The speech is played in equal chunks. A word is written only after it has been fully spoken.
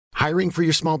Hiring for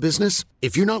your small business?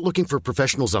 If you're not looking for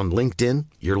professionals on LinkedIn,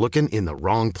 you're looking in the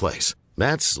wrong place.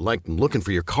 That's like looking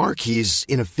for your car keys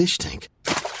in a fish tank.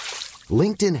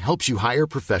 LinkedIn helps you hire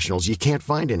professionals you can't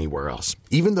find anywhere else,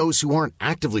 even those who aren't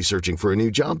actively searching for a new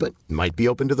job but might be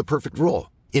open to the perfect role.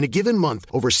 In a given month,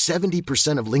 over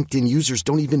 70% of LinkedIn users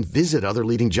don't even visit other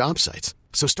leading job sites.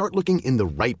 So start looking in the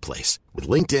right place. With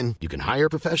LinkedIn, you can hire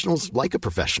professionals like a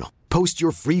professional. Post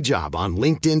your free job on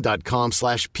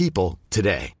linkedin.com/people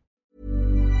today.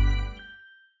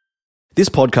 This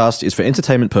podcast is for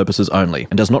entertainment purposes only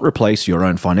and does not replace your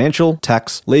own financial,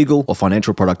 tax, legal, or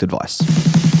financial product advice.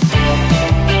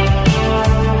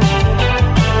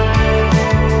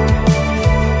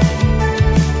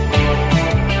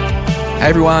 Hey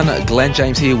everyone, Glenn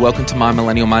James here. Welcome to My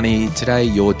Millennial Money. Today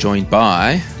you're joined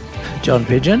by John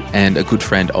Pigeon and a good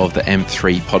friend of the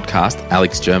M3 podcast,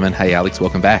 Alex German. Hey Alex,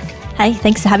 welcome back. Hey,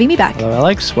 thanks for having me back. Hello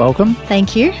Alex, welcome.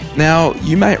 Thank you. Now,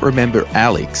 you may remember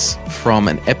Alex from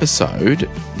an episode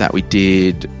that we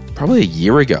did probably a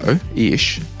year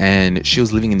ago-ish, and she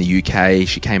was living in the UK.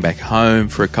 She came back home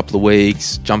for a couple of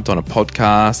weeks, jumped on a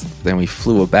podcast, then we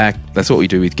flew her back. That's what we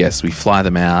do with guests. We fly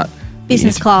them out.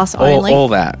 Business class only. All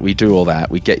that. We do all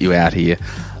that. We get you out here.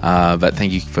 But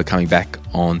thank you for coming back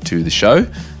onto the show.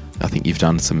 I think you've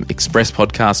done some Express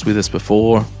podcasts with us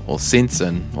before or since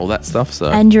and all that stuff. So.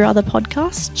 And your other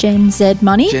podcast, Gen Z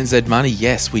Money. Gen Z Money,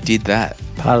 yes, we did that.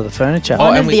 Part of the furniture.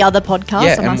 One of the other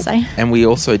podcasts, I must say. And we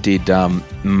also did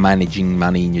Managing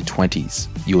Money in Your 20s,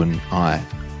 you and I.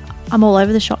 I'm all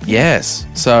over the shop. Yes.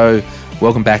 So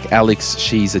welcome back, Alex.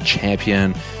 She's a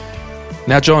champion.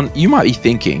 Now, John, you might be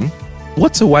thinking,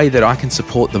 what's a way that I can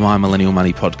support the My Millennial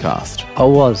Money podcast? I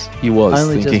was. You was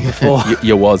only thinking. Just before.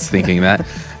 you was thinking that.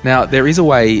 Now, there is a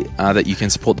way that you can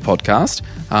support the podcast.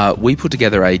 We put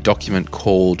together a document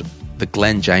called the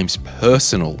Glenn James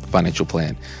Personal Financial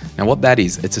Plan. Now, what that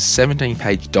is, it's a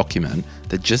 17-page document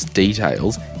that just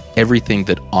details everything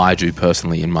that I do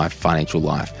personally in my financial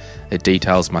life. It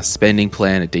details my spending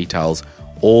plan. It details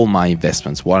all my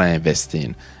investments, what I invest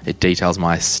in. It details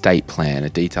my estate plan.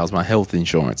 It details my health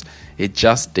insurance. It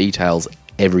just details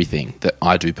everything that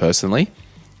I do personally.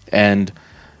 And,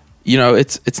 you know,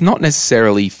 it's not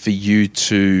necessarily for you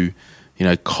to, you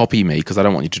know, copy me, because I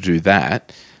don't want you to do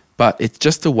that. But it's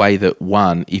just a way that,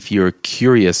 one, if you're a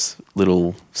curious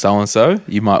little so-and-so,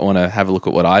 you might want to have a look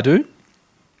at what I do.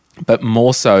 But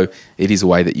more so, it is a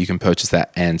way that you can purchase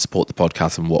that and support the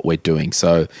podcast and what we're doing.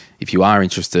 So if you are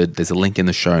interested, there's a link in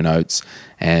the show notes,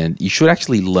 and you should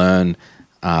actually learn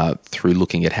through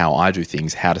looking at how I do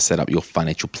things, how to set up your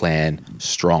financial plan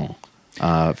strong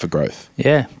for growth.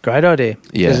 Yeah, great idea.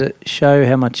 Yeah. Does it show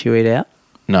how much you eat out?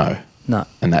 No.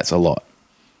 And that's a lot.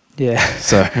 Yeah.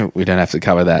 So we don't have to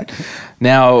cover that.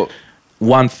 Now,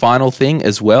 one final thing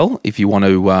as well, if you want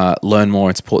to learn more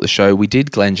and support the show, we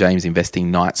did Glenn James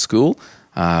Investing Night School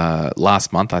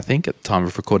last month, I think, at the time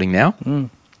of recording now.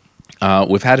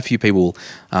 We've had a few people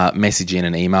message in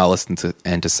and email us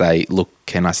and to say, look,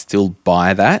 can I still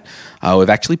buy that? We've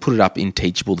actually put it up in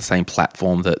Teachable, the same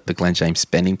platform that the Glenn James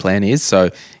Spending Plan is. So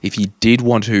if you did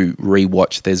want to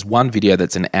rewatch, there's one video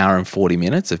that's an hour and 40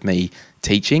 minutes of me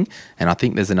teaching, and I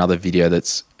think there's another video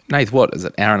that's, Nath, what is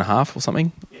it, hour and a half or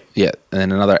something? Yeah, and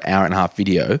then another hour and a half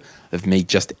video of me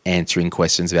just answering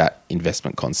questions about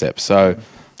investment concepts. So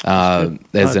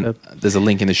there's a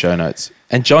link in the show notes.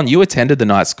 And John, you attended the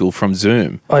night school from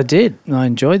Zoom. I did. I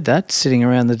enjoyed that, sitting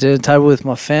around the dinner table with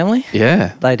my family.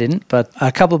 Yeah. They didn't, but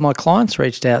a couple of my clients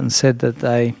reached out and said that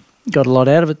they got a lot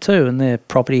out of it too, and they're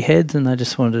property heads and they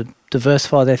just wanted to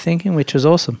diversify their thinking, which was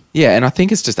awesome. Yeah, and I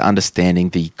think it's just understanding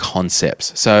the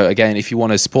concepts. So again, if you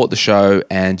want to support the show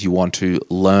and you want to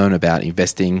learn about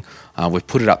investing, we've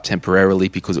put it up temporarily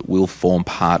because it will form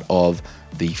part of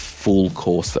the full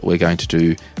course that we're going to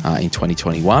do in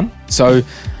 2021. So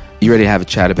you ready to have a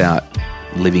chat about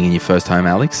living in your first home,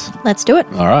 Alex? Let's do it.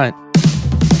 All right.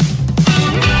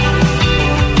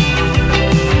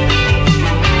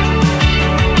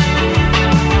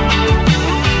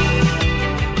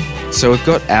 So we've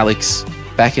got Alex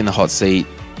back in the hot seat.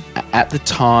 At the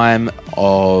time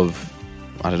of,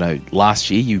 I don't know,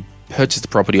 last year, you purchased the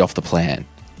property off the plan.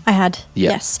 I had,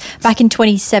 Yep. yes. Back in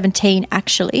 2017,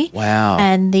 actually. Wow.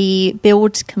 And the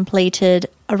build completed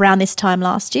around this time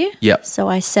last year. Yep. So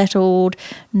I settled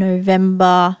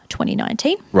November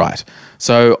 2019. Right.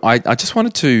 So I just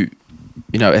wanted to,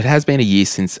 you know, it has been a year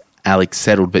since Alex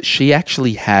settled, but she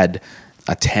actually had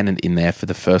a tenant in there for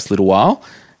the first little while.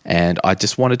 And I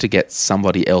just wanted to get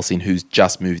somebody else in who's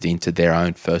just moved into their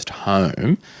own first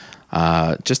home,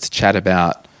 just to chat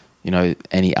about,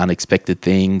 any unexpected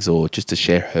things or just to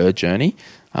share her journey.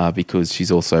 Because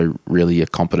she's also really a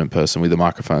competent person with a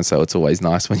microphone, so it's always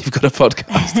nice when you've got a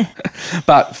podcast.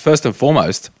 But first and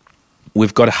foremost,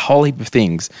 we've got a whole heap of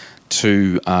things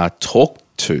to talk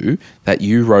to that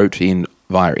you wrote in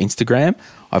via Instagram.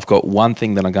 I've got one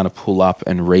thing that I'm going to pull up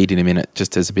and read in a minute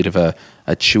just as a bit of a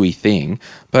chewy thing.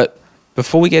 But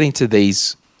before we get into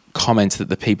these comments that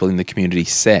the people in the community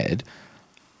said,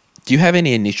 do you have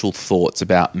any initial thoughts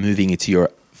about moving into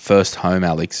your first home,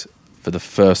 Alex, for the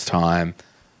first time?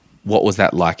 What was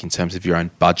that like in terms of your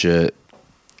own budget,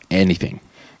 anything?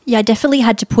 Yeah, I definitely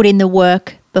had to put in the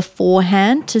work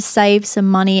beforehand to save some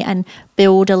money and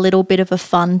build a little bit of a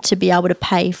fund to be able to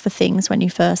pay for things when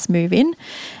you first move in.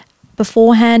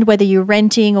 Beforehand, whether you're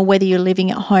renting or whether you're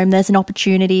living at home, there's an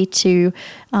opportunity to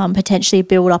potentially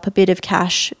build up a bit of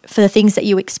cash for the things that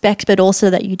you expect, but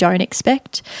also that you don't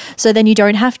expect. So then you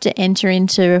don't have to enter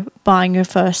into buying your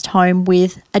first home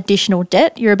with additional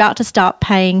debt. You're about to start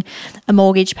paying a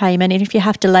mortgage payment, and if you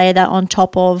have to layer that on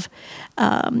top of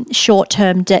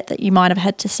short-term debt that you might have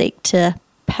had to seek to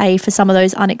pay for some of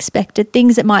those unexpected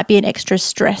things, it might be an extra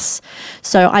stress.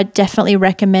 So I definitely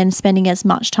recommend spending as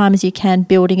much time as you can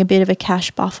building a bit of a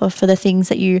cash buffer for the things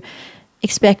that you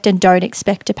expect and don't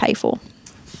expect to pay for.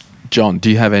 John,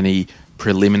 do you have any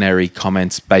preliminary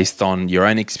comments based on your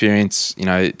own experience,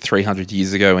 300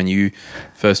 years ago when you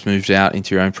first moved out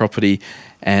into your own property,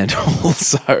 and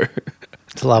also...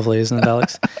 It's lovely, isn't it,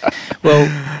 Alex?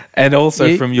 Well, and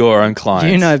also from your own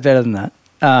clients. You know better than that.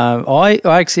 I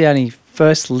actually only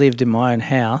first lived in my own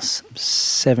house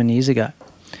 7 years ago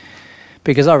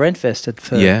because I rent vested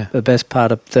for the best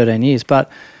part of 13 years.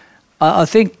 But I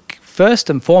think first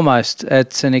and foremost,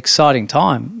 it's an exciting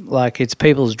time. Like, it's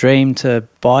people's dream to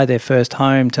buy their first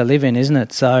home to live in, isn't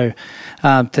it? So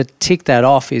to tick that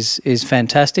off is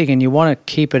fantastic, and you want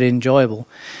to keep it enjoyable.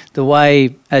 The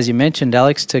way, as you mentioned,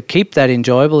 Alex, to keep that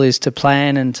enjoyable is to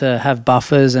plan and to have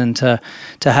buffers and to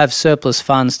have surplus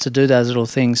funds to do those little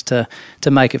things to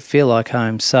make it feel like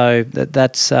home. So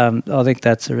that's I think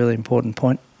that's a really important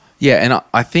point. Yeah, and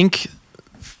I think...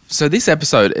 So this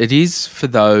episode, it is for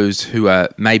those who are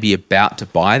maybe about to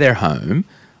buy their home.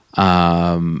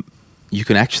 You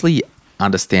can actually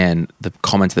understand the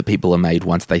comments that people are made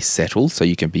once they settle, so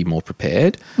you can be more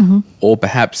prepared. Mm-hmm. Or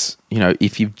perhaps,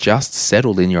 if you've just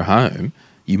settled in your home,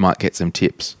 you might get some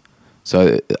tips.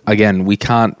 So again, we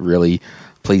can't really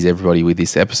please everybody with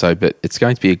this episode, but it's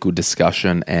going to be a good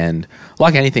discussion. And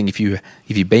like anything, if you've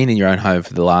been in your own home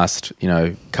for the last,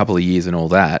 couple of years and all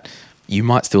that, you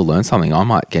might still learn something. I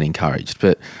might get encouraged.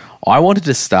 But I wanted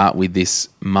to start with this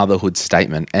motherhood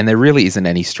statement, and there really isn't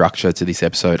any structure to this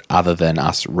episode other than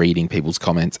us reading people's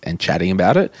comments and chatting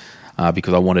about it,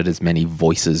 because I wanted as many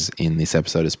voices in this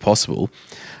episode as possible.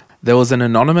 There was an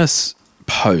anonymous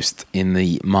post in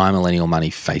the My Millennial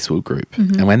Money Facebook group,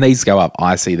 mm-hmm. and when these go up,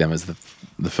 I see them as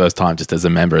the first time just as a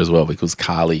member as well, because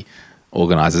Carly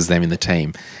organises them in the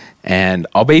team. And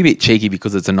I'll be a bit cheeky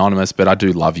because it's anonymous, but I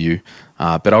do love you.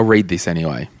 But I'll read this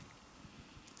anyway.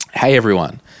 Hey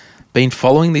everyone, been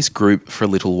following this group for a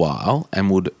little while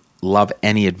and would love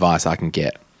any advice I can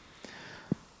get.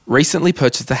 Recently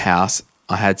purchased a house.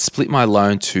 I had split my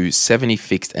loan to 70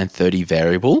 fixed and 30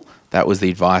 variable. That was the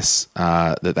advice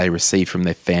that they received from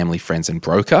their family, friends and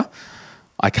broker.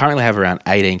 I currently have around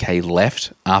 18K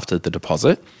left after the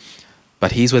deposit.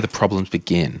 But here's where the problems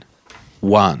begin.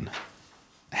 1.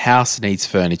 House needs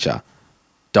furniture,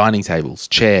 dining tables,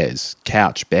 chairs,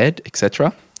 couch, bed,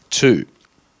 etc. 2.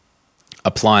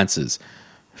 Appliances,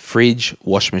 fridge,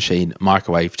 washing machine,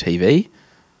 microwave, TV.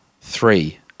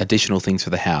 3. Additional things for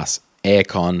the house,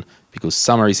 aircon, because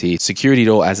summer is here, security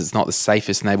door as it's not the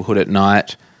safest neighbourhood at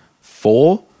night.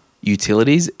 4.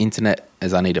 Utilities, internet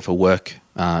as I need it for work,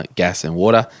 gas and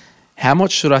water. How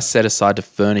much should I set aside to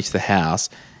furnish the house,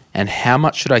 and how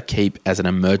much should I keep as an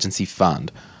emergency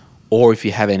fund? Or if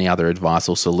you have any other advice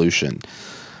or solution.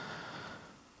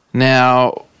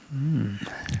 Now,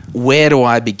 where do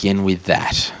I begin with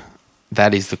that?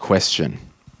 That is the question.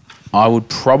 I would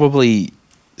probably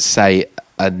say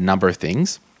a number of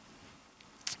things.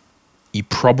 You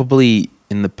probably,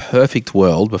 in the perfect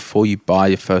world, before you buy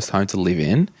your first home to live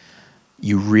in,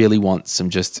 you really want some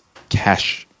just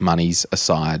cash monies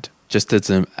aside, just as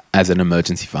an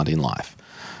emergency fund in life.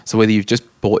 So whether you've just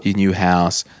bought your new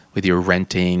house, whether you're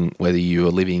renting, whether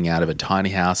you're living out of a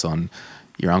tiny house on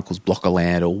your uncle's block of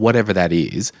land or whatever that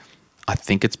is, I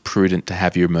think it's prudent to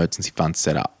have your emergency fund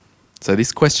set up. So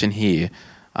this question here,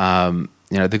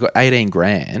 they've got 18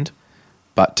 grand,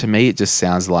 but to me it just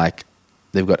sounds like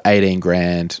they've got 18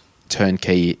 grand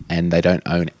turnkey and they don't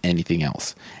own anything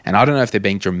else. And I don't know if they're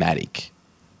being dramatic.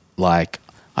 Like,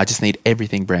 I just need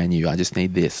everything brand new. I just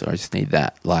need this, or I just need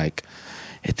that. Like,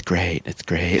 it's great. It's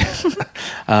great.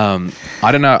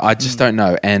 I don't know. I just don't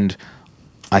know. And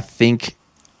I think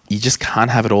you just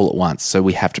can't have it all at once. So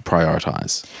we have to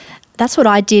prioritize. That's what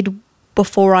I did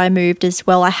before I moved as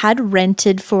well. I had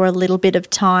rented for a little bit of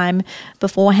time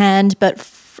beforehand,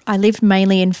 but I lived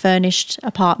mainly in furnished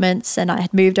apartments and I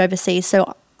had moved overseas.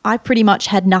 So I pretty much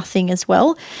had nothing as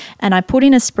well. And I put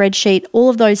in a spreadsheet all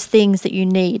of those things that you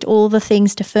need, all of the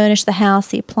things to furnish the house,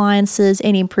 the appliances,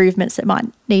 any improvements that might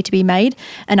need to be made.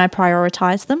 And I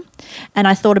prioritized them. And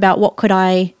I thought about what could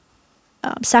I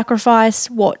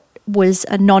sacrifice, what was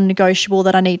a non-negotiable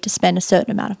that I need to spend a certain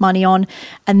amount of money on.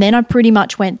 And then I pretty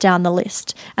much went down the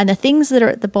list. And the things that are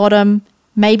at the bottom,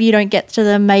 maybe you don't get to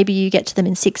them, maybe you get to them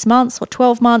in 6 months or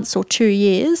 12 months or 2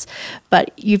 years,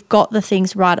 but you've got the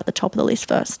things right at the top of the list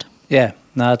first. Yeah,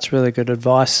 no, that's really good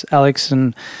advice, Alex,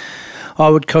 and I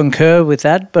would concur with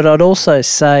that, but I'd also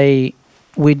say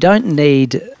we don't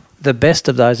need the best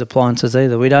of those appliances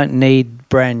either. We don't need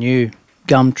brand new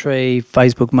Gumtree,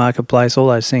 Facebook Marketplace, all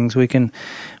those things. We can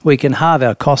halve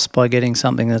our costs by getting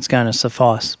something that's going to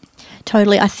suffice.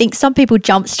 Totally. I think some people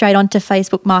jump straight onto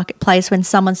Facebook Marketplace when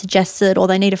someone suggests it or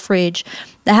they need a fridge.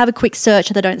 They have a quick search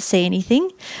and they don't see anything.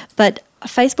 But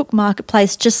Facebook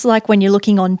Marketplace, just like when you're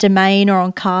looking on Domain or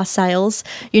on car sales,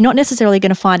 you're not necessarily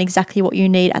going to find exactly what you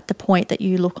need at the point that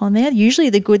you look on there. Usually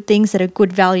the good things that are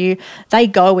good value, they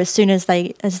go as soon as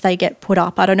they get put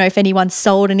up. I don't know if anyone's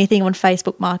sold anything on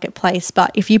Facebook Marketplace,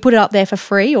 but if you put it up there for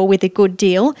free or with a good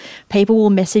deal, people will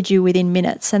message you within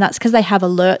minutes. And that's because they have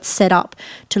alerts set up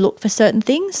to look for certain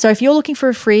things. So if you're looking for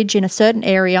a fridge in a certain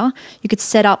area, you could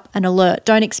set up an alert.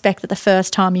 Don't expect that the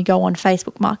first time you go on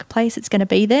Facebook Marketplace, it's going to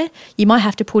be there. You might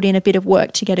have to put in a bit of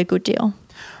work to get a good deal.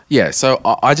 Yeah, so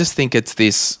I just think it's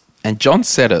this, and John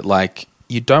said it, like,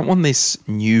 you don't want this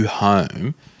new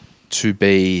home to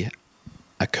be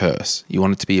a curse. You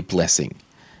want it to be a blessing.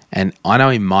 And I know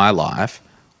in my life,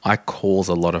 I cause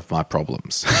a lot of my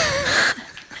problems.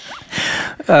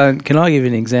 Can I give you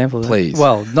an example? Please.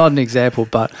 Well, not an example,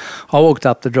 but I walked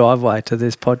up the driveway to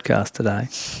this podcast today,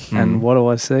 and what do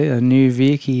I see? A new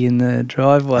Vicky in the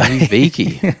driveway. A new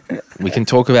Vicky. We can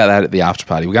talk about that at the after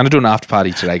party. We're going to do an after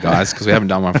party today, guys, because we haven't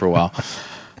done one for a while.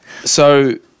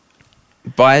 So,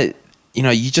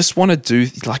 you just want to do,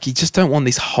 like, you just don't want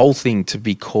this whole thing to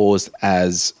be caused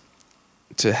as,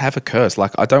 to have a curse.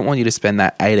 Like, I don't want you to spend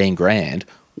that 18 grand,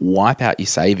 wipe out your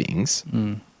savings,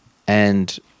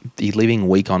 and be living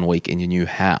week on week in your new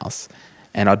house.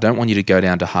 And I don't want you to go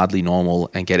down to hardly normal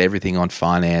and get everything on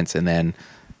finance and then,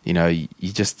 you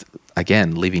just,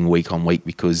 again, living week on week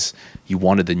because you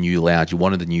wanted the new lounge, you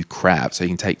wanted the new crap, so you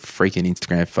can take freaking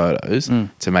Instagram photos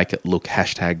to make it look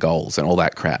 #goals and all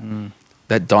that crap.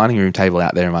 That dining room table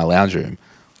out there in my lounge room,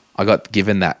 I got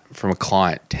given that from a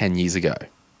client 10 years ago.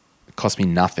 It cost me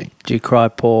nothing. Did you cry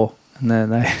poor? And then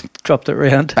they dropped it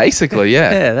round. Basically,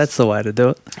 yeah. Yeah, that's the way to do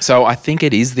it. So I think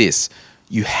it is this.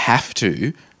 You have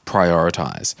to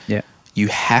prioritize. Yeah. You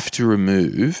have to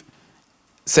remove.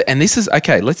 So, and this is,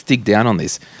 okay, let's dig down on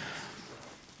this.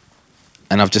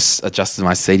 And I've just adjusted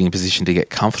my seating position to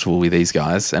get comfortable with these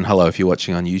guys. And hello, if you're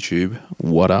watching on YouTube,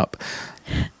 what up?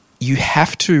 You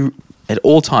have to, at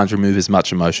all times, remove as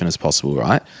much emotion as possible,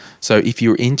 right? So if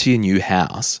you're into your new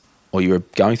house or you're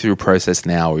going through a process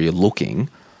now or you're looking,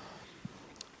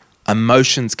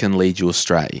 emotions can lead you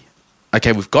astray.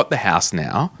 Okay, we've got the house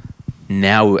now.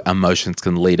 Now emotions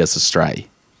can lead us astray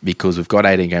because we've got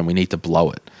 18 grand, we need to blow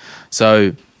it.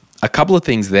 So a couple of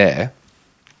things there.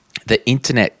 The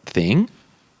internet thing,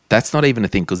 that's not even a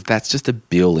thing because that's just a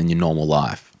bill in your normal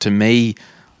life. To me,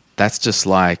 that's just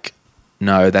like,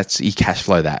 no, you cash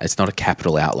flow that. It's not a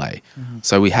capital outlay.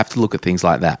 So we have to look at things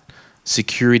like that.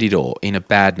 Security door in a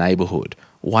bad neighborhood.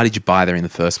 Why did you buy there in the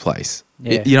first place?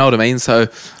 Yeah. You know what I mean? So,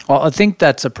 well, I think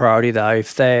that's a priority though.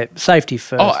 If they're safety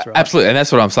first, right? Absolutely, and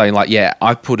that's what I'm saying. Like, yeah,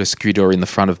 I put a security door in the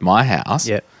front of my house.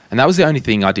 Yeah. And that was the only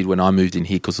thing I did when I moved in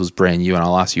here because it was brand new. And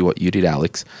I'll ask you what you did,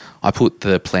 Alex. I put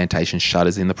the plantation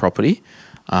shutters in the property,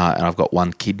 and I've got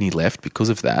one kidney left because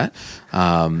of that.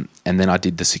 And then I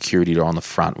did the security door on the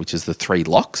front, which is the 3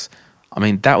 locks. I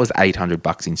mean, that was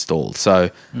 $800 installed. So,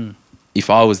 if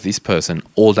I was this person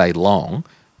all day long,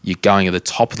 you're going at the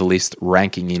top of the list,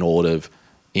 ranking in order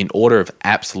of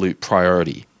absolute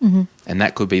priority. And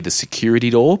that could be the security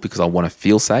door because I want to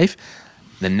feel safe.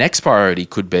 The next priority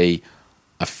could be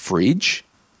a fridge.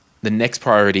 The next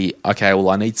priority, okay, well,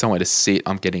 I need somewhere to sit.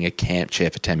 I'm getting a camp chair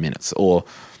for 10 minutes.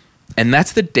 And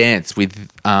that's the dance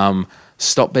with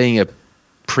stop being a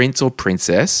prince or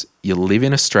princess. You live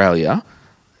in Australia.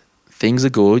 Things are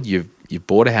good. You've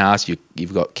bought a house.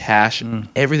 You've got cash.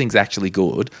 Everything's actually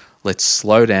good. let's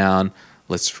slow down,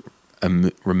 let's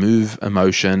remove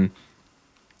emotion,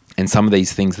 and some of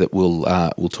these things that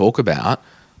we'll talk about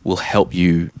will help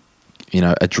you,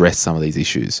 address some of these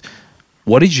issues.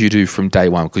 What did you do from day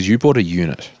one? Because you bought a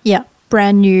unit. Yeah,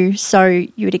 brand new. So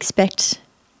you would expect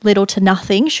little to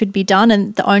nothing should be done.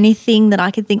 And the only thing that I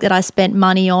could think that I spent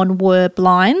money on were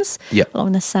blinds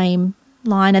along the same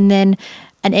line, and then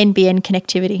an NBN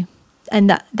connectivity.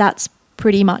 And that's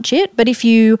pretty much it. But if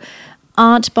you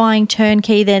aren't buying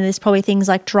turnkey, then there's probably things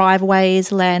like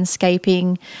driveways,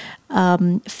 landscaping,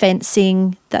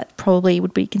 fencing that probably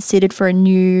would be considered for a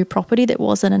new property that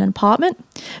wasn't an apartment.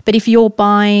 But if you're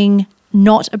buying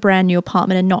not a brand new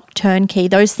apartment and not turnkey,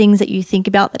 those things that you think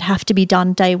about that have to be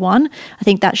done day one, I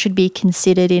think that should be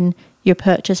considered in your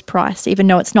purchase price. Even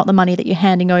though it's not the money that you're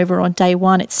handing over on day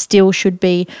one, it still should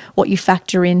be what you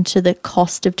factor into the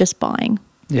cost of just buying.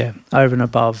 Yeah, over and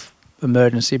above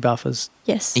emergency buffers.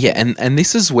 Yes. Yeah, and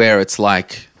this is where it's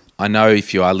like, I know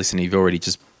if you are listening, you've already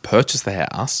just purchased the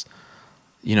house,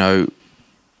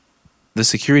 the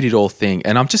security door thing,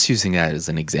 and I'm just using that as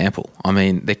an example. I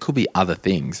mean, there could be other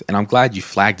things, and I'm glad you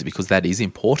flagged it because that is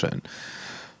important.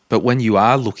 But when you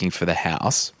are looking for the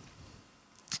house,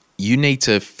 you need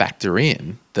to factor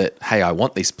in that, hey, I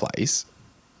want this place.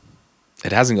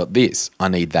 It hasn't got this. I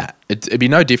need that. It'd be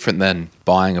no different than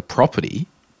buying a property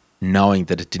knowing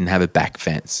that it didn't have a back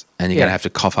fence and you're going to have to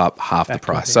cough up half the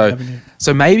price.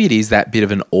 So maybe it is that bit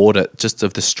of an audit just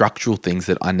of the structural things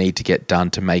that I need to get done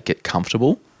to make it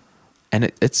comfortable.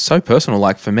 And it's so personal.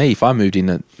 Like for me, if I moved in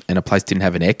and a place didn't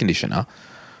have an air conditioner,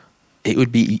 it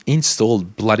would be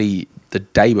installed bloody the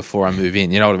day before I move in.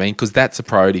 You know what I mean? Because that's a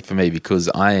priority for me because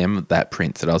I am that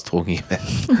prince that I was talking about.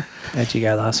 How'd you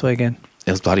go last weekend?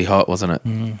 It was bloody hot, wasn't it?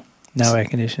 No air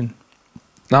condition.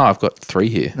 No, I've got 3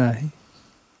 here. No.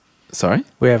 Sorry?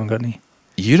 We haven't got any.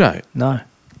 You don't? No.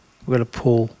 We've got a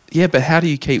pool. Yeah, but how do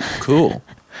you keep cool?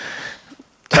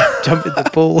 Jump in the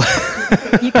pool.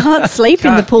 You can't sleep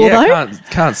in the pool though?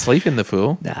 Can't sleep in the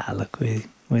pool. Nah, look, we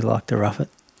like to rough it.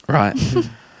 Right.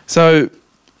 So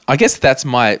I guess that's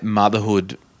my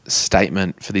motherhood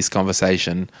statement for this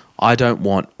conversation. I don't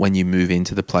want when you move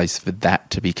into the place for that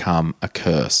to become a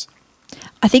curse.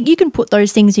 I think you can put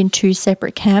those things in 2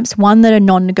 separate camps. One that are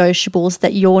non-negotiables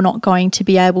that you're not going to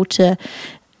be able to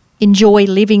enjoy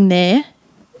living there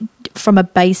from a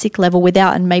basic level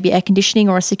without, and maybe air conditioning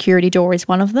or a security door is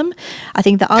one of them. I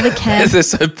think the other camp... They're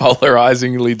so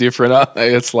polarizingly different, aren't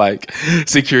they? It's like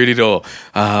security door,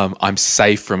 I'm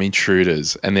safe from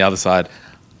intruders. And the other side,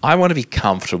 I want to be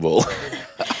comfortable.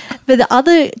 But the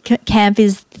other camp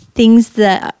is things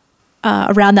that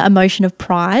are around the emotion of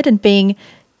pride and being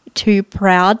too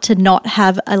proud to not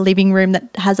have a living room that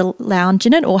has a lounge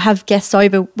in it, or have guests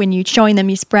over when you're showing them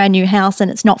this brand new house and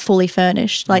it's not fully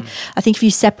furnished. Like, I think if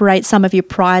you separate some of your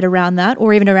pride around that,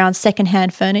 or even around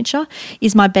secondhand furniture,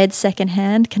 is my bed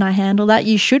secondhand? Can I handle that?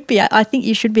 I think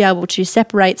you should be able to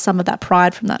separate some of that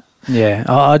pride from that. Yeah,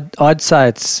 I'd say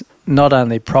it's not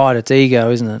only pride, it's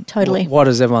ego, isn't it? Totally. What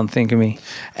does everyone think of me?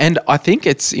 And I think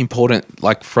it's important,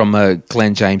 like from a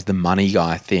Glenn James, the money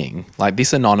guy thing, like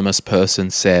this anonymous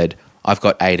person said, I've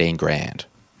got 18 grand.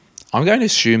 I'm going to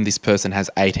assume this person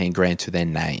has 18 grand to their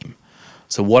name.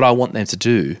 So what I want them to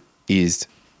do is,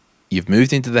 you've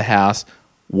moved into the house,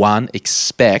 one,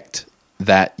 expect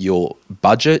that your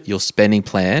budget, your spending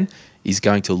plan is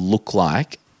going to look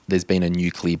like there's been a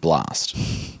nuclear blast.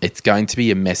 It's going to be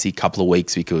a messy couple of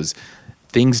weeks because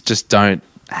things just don't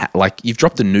like you've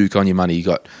dropped a nuke on your money. You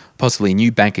got possibly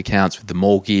new bank accounts with the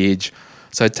mortgage.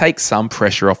 So take some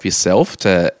pressure off yourself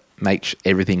to make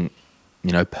everything,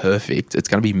 perfect. It's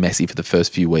going to be messy for the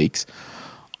first few weeks.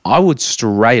 I would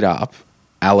straight up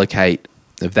allocate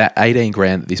of that 18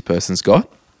 grand that this person's got,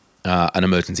 an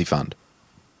emergency fund.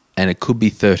 And it could be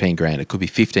 13 grand. It could be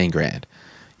 15 grand.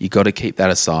 You got to keep that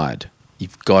aside.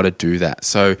 You've got to do that.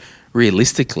 So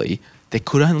realistically, there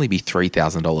could only be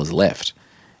 $3,000 left.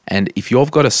 And if you've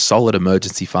got a solid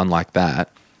emergency fund like that,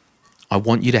 I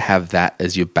want you to have that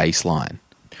as your baseline.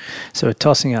 So we're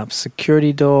tossing up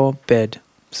security door, bed,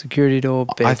 security door,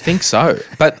 bed. I think so.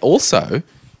 But also,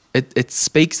 it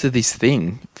speaks to this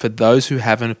thing. For those who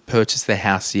haven't purchased their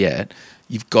house yet,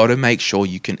 you've got to make sure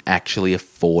you can actually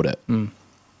afford it.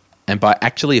 And by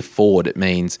actually afford, it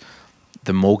means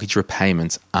the mortgage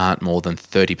repayments aren't more than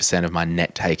 30% of my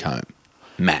net take home,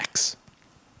 max.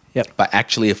 Yep. But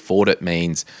actually afford it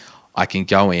means I can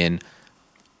go in,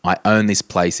 I own this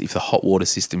place. If the hot water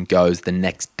system goes the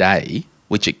next day,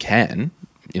 which it can,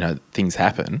 things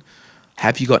happen,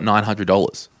 have you got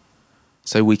 $900?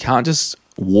 So we can't just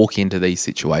walk into these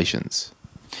situations.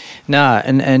 No,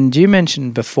 and you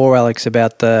mentioned before, Alex,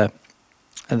 about the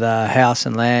the house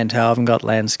and land, how I haven't got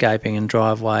landscaping and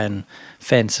driveway and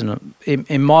fence. And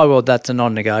in my world, that's a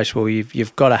non-negotiable.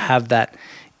 You've got to have that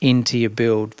into your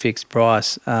build, fixed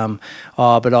price.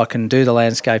 But I can do the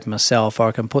landscape myself, or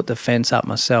I can put the fence up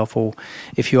myself. Or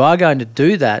if you are going to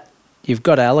do that, you've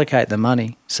got to allocate the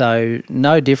money. So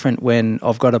no different when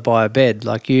I've got to buy a bed.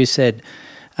 Like you said,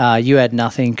 you had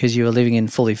nothing because you were living in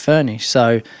fully furnished.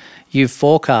 So you've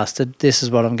forecasted, this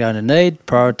is what I'm going to need,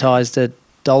 prioritised it,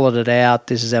 dollared it out,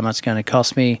 this is how much it's going to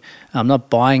cost me. I'm not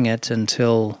buying it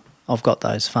until I've got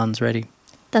those funds ready.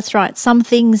 That's right. Some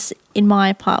things in my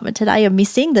apartment today are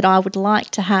missing that I would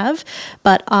like to have,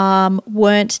 but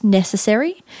weren't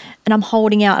necessary, and I'm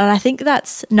holding out. And I think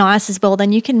that's nice as well.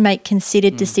 Then you can make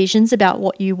considered decisions about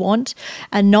what you want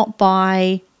and not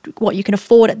buy what you can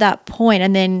afford at that point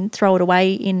and then throw it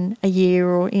away in a year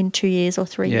or in 2 years or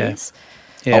 3 years.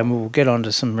 Yeah, and we'll get on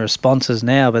to some responses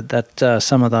now, but that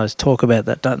some of those talk about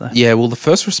that, don't they? Yeah, well, the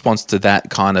first response to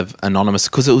that kind of anonymous,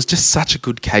 because it was just such a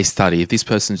good case study. If this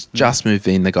person's just moved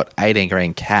in, they got 18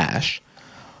 grand cash,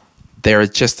 there are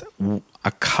just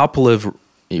a couple of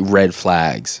red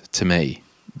flags to me.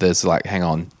 There's like, hang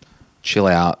on, chill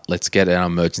out, let's get our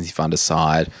emergency fund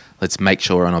aside, let's make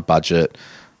sure we're on a budget,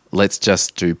 let's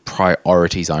just do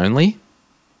priorities only.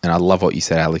 And I love what you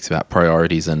said, Alex, about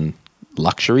priorities and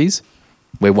luxuries,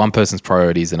 where one person's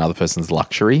priority is another person's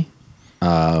luxury.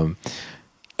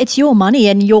 It's your money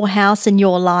and your house and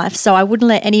your life, so I wouldn't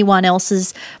let anyone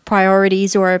else's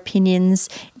priorities or opinions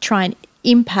try and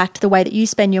impact the way that you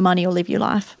spend your money or live your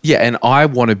life. Yeah, and I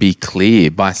want to be clear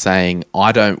by saying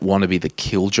I don't want to be the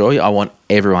killjoy. I want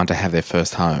everyone to have their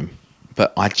first home.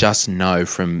 But I just know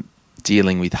from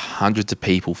dealing with hundreds of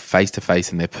people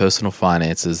face-to-face in their personal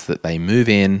finances that they move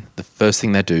in, the first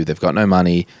thing they do, they've got no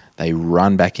money, they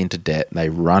run back into debt, they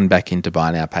run back into buy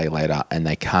now, pay later, and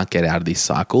they can't get out of this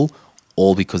cycle,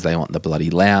 all because they want the bloody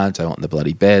lounge, they want the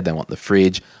bloody bed, they want the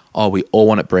fridge. Oh, we all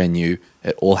want it brand new.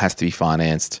 It all has to be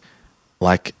financed.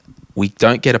 Like, we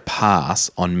don't get a pass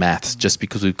on maths just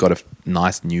because we've got a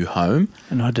nice new home.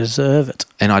 And I deserve it.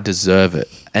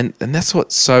 And that's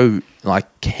what's so, like,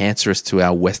 cancerous to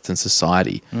our Western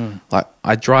society. Like,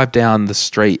 I drive down the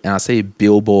street and I see a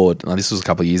billboard, this was a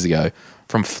couple of years ago,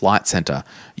 from Flight Centre.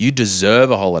 You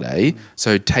deserve a holiday,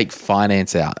 so take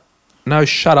finance out. No,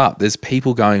 shut up. There's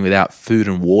people going without food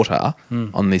and water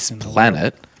on this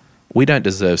planet. We don't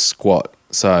deserve squat.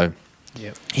 So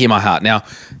hear my heart. Now,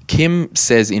 Kim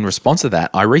says in response to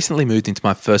that, I recently moved into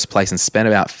my first place and spent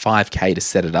about $5,000 to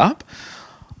set it up.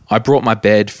 I brought my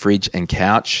bed, fridge and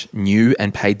couch new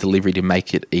and paid delivery to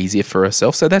make it easier for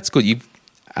herself. So that's good.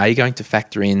 Are you going to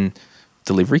factor in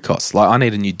delivery costs? Like, I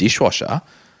need a new dishwasher.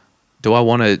 Do I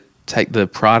want to take the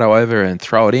Prado over and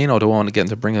throw it in, or do I want to get them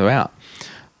to bring it out?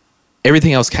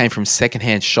 Everything else came from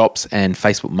secondhand shops and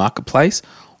Facebook Marketplace.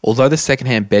 Although the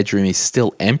secondhand bedroom is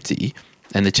still empty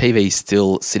and the TV is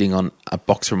still sitting on a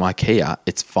box from IKEA,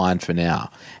 it's fine for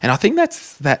now. And I think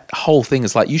that's that whole thing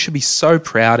is like, you should be so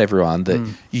proud, everyone, that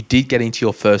you did get into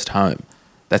your first home.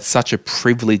 That's such a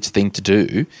privileged thing to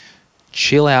do.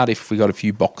 Chill out if we got a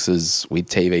few boxes with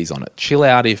TVs on it. Chill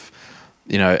out if,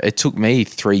 it took me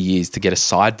 3 years to get a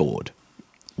sideboard.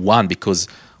 One, because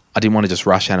I didn't want to just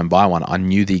rush out and buy one. I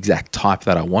knew the exact type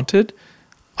that I wanted.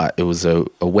 It was a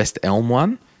West Elm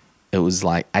one. It was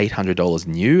like $800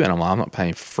 new, and I'm like, I'm not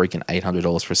paying freaking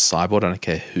 $800 for a sideboard. I don't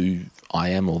care who I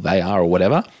am or they are or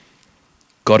whatever.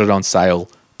 Got it on sale,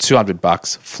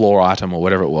 $200, floor item or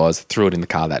whatever it was, threw it in the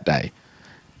car that day.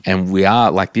 And we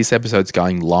are, like, this episode's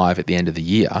going live at the end of the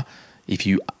year. If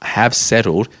you have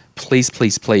settled, please,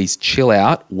 please, please chill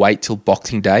out. Wait till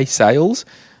Boxing Day sales.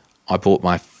 I bought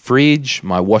my fridge,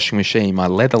 my washing machine, my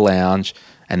leather lounge,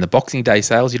 and the Boxing Day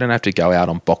sales, you don't have to go out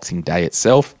on Boxing Day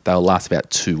itself. They'll last about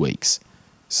 2 weeks.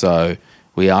 So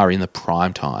we are in the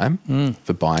prime time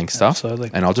for buying stuff. Absolutely.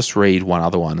 And I'll just read one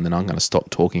other one and then I'm going to stop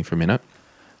talking for a minute.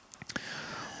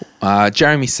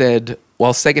 Jeremy said,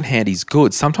 while secondhand is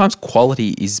good, sometimes quality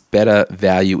is better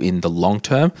value in the long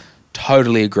term.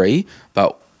 Totally agree.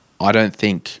 But I don't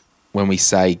think when we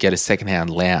say get a secondhand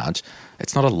lounge,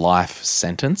 it's not a life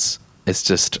sentence. It's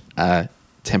just a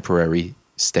temporary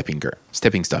stepping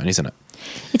stone, isn't it?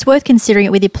 It's worth considering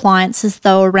it with appliances,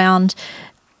 though, around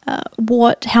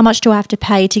how much do I have to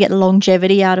pay to get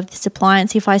longevity out of this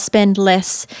appliance? If I spend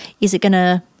less, is it going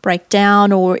to break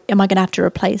down, or am I going to have to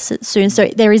replace it soon? So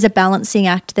there is a balancing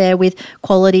act there with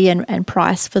quality and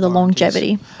price for the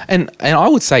longevity. And I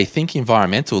would say think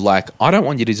environmental. Like, I don't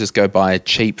want you to just go buy a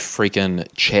cheap freaking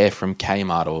chair from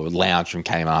Kmart or lounge from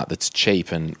Kmart that's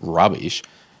cheap and rubbish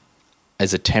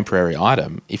as a temporary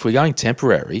item. If we're going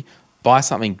temporary, buy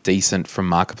something decent from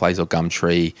Marketplace or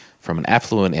Gumtree from an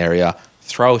affluent area,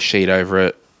 throw a sheet over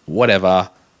it, whatever.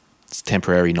 It's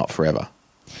temporary, not forever.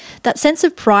 That sense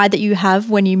of pride that you have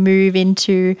when you move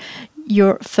into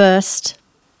your first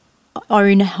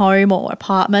own home or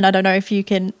apartment, I don't know if you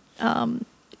can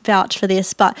vouch for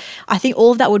this, but I think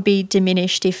all of that would be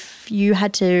diminished if you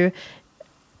had to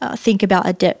think about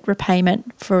a debt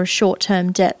repayment for a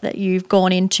short-term debt that you've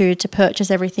gone into to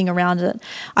purchase everything around it.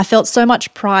 I felt so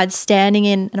much pride standing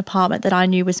in an apartment that I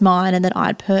knew was mine and that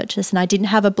I'd purchased, and I didn't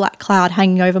have a black cloud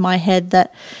hanging over my head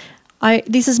that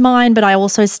this is mine, but I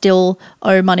also still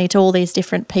owe money to all these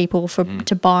different people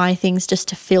to buy things just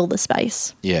to fill the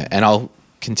space. Yeah, and I'll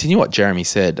continue what Jeremy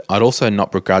said. I'd also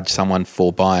not begrudge someone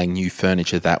for buying new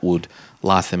furniture that would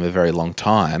last them a very long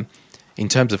time. In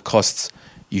terms of costs,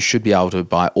 you should be able to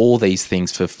buy all these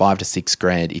things for $5,000 to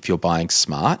 $6,000 if you're buying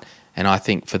smart. And I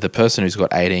think for the person who's got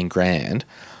 $18,000,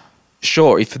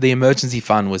 sure, if the emergency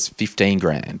fund was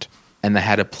 $15,000 and they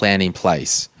had a plan in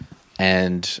place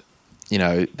and, you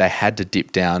know, they had to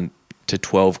dip down to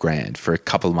 $12,000 for a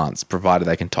couple of months, provided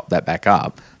they can top that back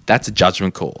up, that's a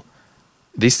judgment call.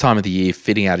 This time of the year,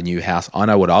 fitting out a new house, I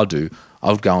know what I'll do.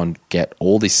 I would go and get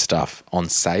all this stuff on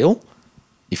sale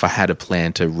if I had a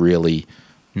plan to really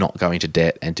not go into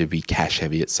debt and to be cash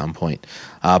heavy at some point.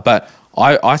 But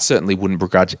I certainly wouldn't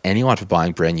begrudge anyone for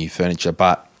buying brand new furniture,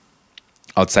 but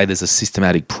I'd say there's a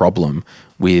systematic problem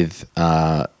with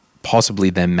possibly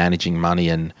them managing money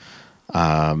and,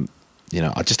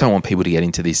 I just don't want people to get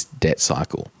into this debt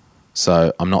cycle.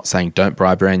 So I'm not saying don't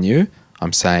buy brand new.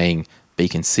 I'm saying be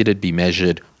considered, be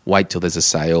measured, wait till there's a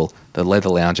sale. The leather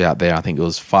lounge out there, I think it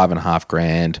was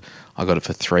 $5,500. I got it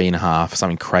for $3,500,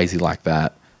 something crazy like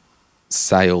that.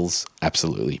 Sales,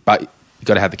 absolutely. But you've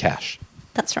got to have the cash.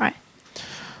 That's right.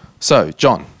 So,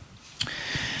 John.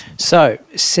 So,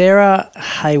 Sarah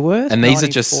Hayworth. And these are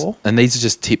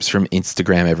just tips from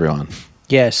Instagram, everyone.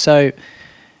 Yeah, so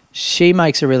she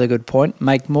makes a really good point.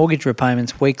 Make mortgage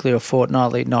repayments weekly or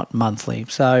fortnightly, not monthly.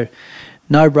 So,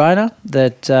 no-brainer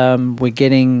that we're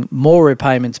getting more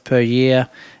repayments per year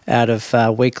out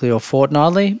of weekly or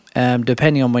fortnightly,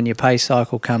 depending on when your pay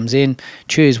cycle comes in.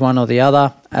 Choose one or the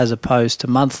other as opposed to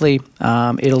monthly.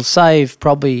 It'll save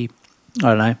probably,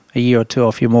 a year or two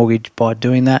off your mortgage by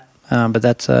doing that. But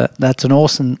that's an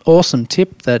awesome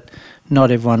tip that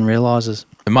not everyone realises.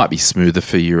 It might be smoother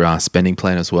for your spending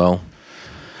plan as well.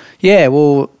 Yeah,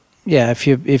 well, yeah.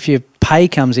 If your pay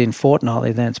comes in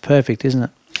fortnightly, then it's perfect, isn't it?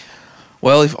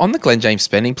 Well, if on the Glen James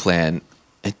spending plan,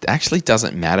 it actually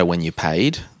doesn't matter when you're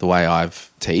paid, the way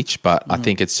I've teach, but I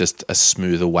think it's just a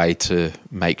smoother way to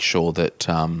make sure that,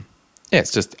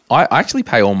 it's just, I actually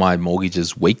pay all my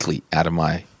mortgages weekly out of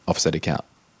my offset account.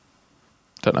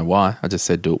 Don't know why. I just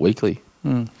said do it weekly.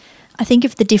 I think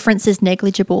if the difference is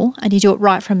negligible and you do it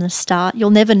right from the start, you'll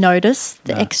never notice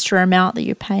the extra amount that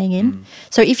you're paying in.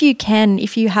 So if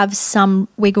you have some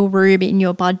wiggle room in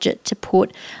your budget to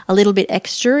put a little bit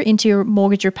extra into your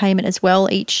mortgage repayment as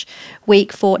well each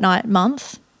week, fortnight,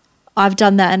 month, I've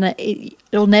done that and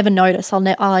it'll never notice.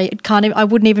 I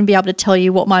wouldn't even be able to tell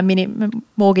you what my minimum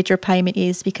mortgage repayment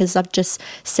is because I've just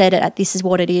set it at this is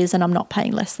what it is and I'm not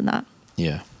paying less than that.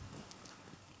 Yeah.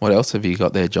 What else have you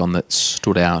got there, John, that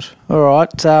stood out? All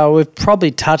right. We've probably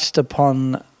touched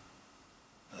upon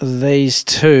these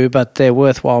two, but they're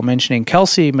worthwhile mentioning.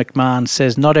 Kelsey McMahon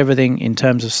says not everything in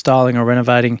terms of styling or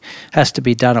renovating has to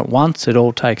be done at once. It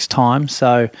all takes time.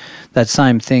 So that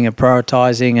same thing of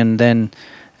prioritising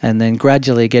and then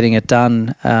gradually getting it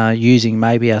done using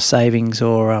maybe our savings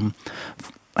or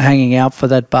hanging out for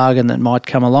that bargain that might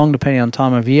come along depending on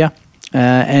time of year.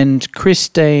 And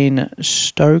Christine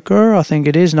Stoker, I think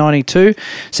it is, 92,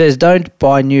 says, don't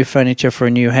buy new furniture for a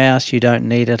new house. You don't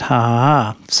need it. Ha,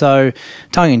 ha, ha. So,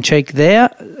 tongue-in-cheek there.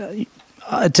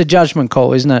 It's a judgment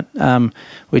call, isn't it?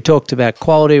 We talked about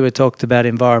quality. We talked about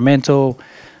environmental.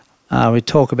 We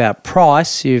talk about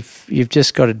price. You've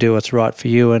just got to do what's right for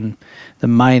you. And the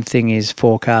main thing is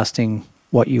forecasting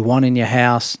what you want in your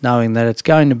house, knowing that it's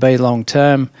going to be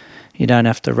long-term. You don't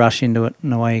have to rush into it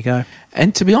and away you go.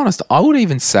 And to be honest, I would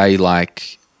even say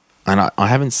and I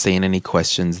haven't seen any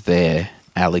questions there,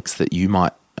 Alex, that you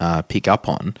might pick up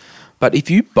on, but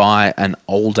if you buy an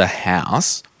older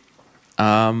house,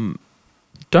 don't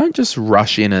just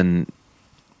rush in and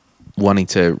wanting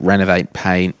to renovate,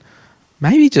 paint.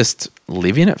 Maybe just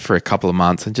live in it for a couple of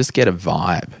months and just get a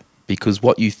vibe, because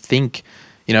what you think,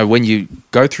 when you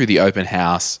go through the open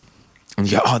house and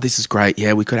you go, oh, this is great.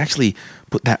 Yeah, we could actually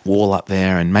put that wall up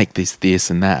there and make this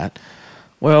and that.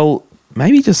 Well,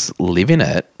 maybe just live in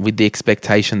it with the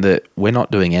expectation that we're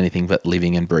not doing anything but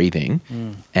living and breathing.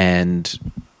 And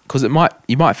because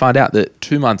you might find out that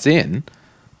 2 months in,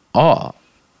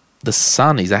 the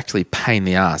sun is actually a pain in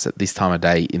the ass at this time of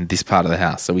day in this part of the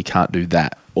house, so we can't do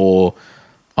that. Or,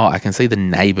 I can see the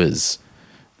neighbours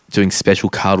doing special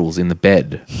cuddles in the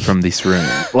bed from this room.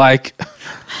 Like,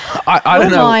 I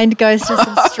don't know. Your mind goes to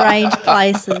some strange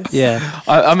places. Yeah.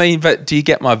 I mean, but do you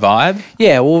get my vibe?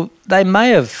 Yeah, well, they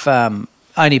may have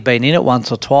only been in it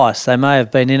once or twice. They may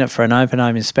have been in it for an open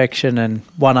home inspection and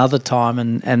one other time,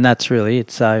 and that's really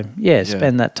it. So, yeah,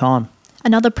 spend that time.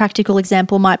 Another practical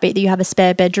example might be that you have a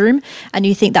spare bedroom and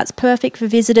you think that's perfect for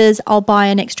visitors. I'll buy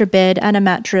an extra bed and a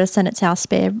mattress and it's our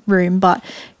spare room. But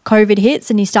COVID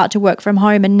hits and you start to work from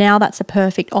home, and now that's a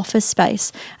perfect office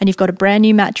space. And you've got a brand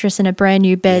new mattress and a brand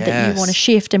new bed that you want to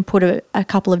shift and put a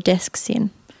couple of desks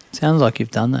in. Sounds like you've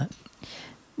done that.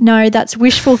 No, that's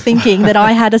wishful thinking that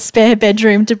I had a spare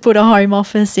bedroom to put a home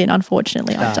office in.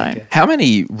 Unfortunately, I don't. Okay. How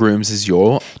many rooms is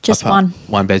your Just one.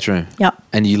 One bedroom? Yep.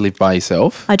 And you live by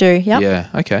yourself? I do, yep. Yeah,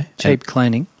 okay. Cheap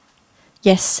cleaning.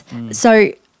 Yes.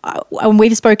 So when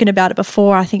we've spoken about it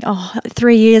before, I think,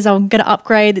 3 years, I'm going to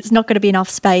upgrade. It's not going to be enough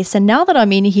space. And now that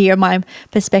I'm in here, my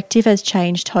perspective has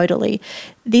changed totally.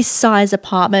 This size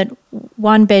apartment,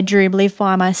 one bedroom, live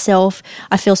by myself.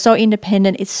 I feel so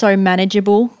independent. It's so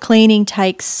manageable. Cleaning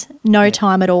takes no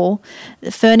time at all.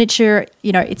 The furniture,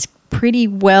 it's pretty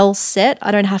well set.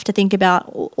 I don't have to think about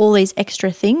all these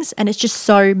extra things, and it's just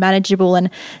so manageable.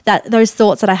 And those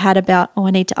thoughts that I had about,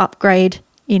 I need to upgrade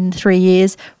in 3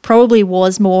 years probably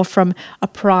was more from a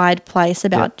pride place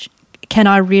about can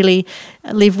I really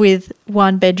live with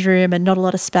one bedroom and not a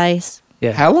lot of space.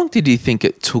 Yeah. How long did you think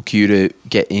it took you to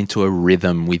get into a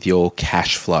rhythm with your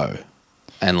cash flow?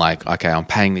 And like, okay, I'm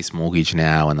paying this mortgage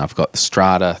now and I've got the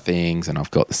strata things and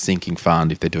I've got the sinking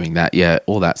fund if they're doing that. Yeah,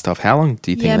 all that stuff. How long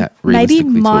do you think that realistically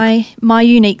maybe took? my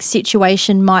unique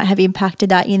situation might have impacted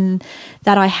that, in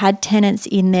that I had tenants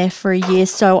in there for a year.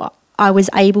 So I was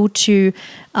able to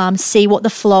see what the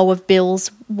flow of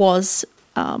bills was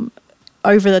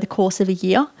over the course of a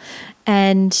year.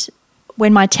 And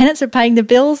when my tenants were paying the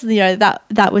bills,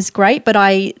 that was great. But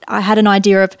I had an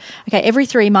idea of, okay, every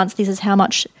 3 months, this is how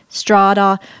much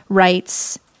strata,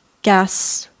 rates,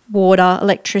 gas, water,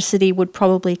 electricity would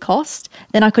probably cost.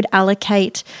 Then I could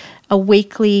allocate a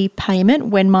weekly payment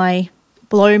when my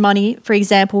blow money, for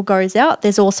example, goes out.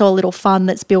 There's also a little fund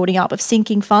that's building up of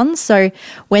sinking funds. So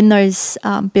when those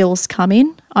bills come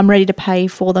in, I'm ready to pay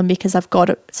for them because I've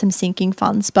got some sinking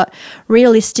funds. But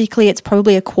realistically, it's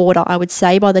probably a quarter, I would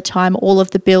say, by the time all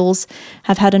of the bills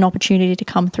have had an opportunity to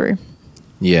come through.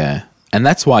 Yeah. And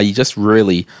that's why you just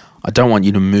really, I don't want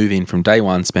you to move in from day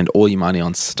one, spend all your money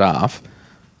on staff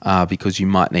because you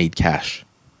might need cash.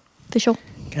 For sure.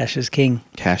 Cash is king.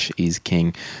 Cash is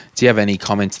king. Do you have any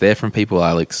comments there from people,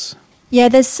 Alex? Yeah,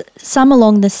 there's some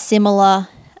along the similar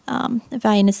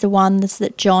vein as the ones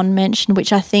that John mentioned,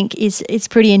 which I think is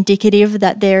pretty indicative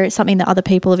that there is something that other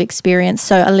people have experienced.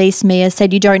 So Elise Mia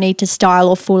said you don't need to style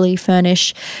or fully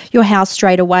furnish your house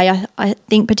straight away. I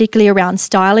think particularly around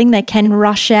styling, they can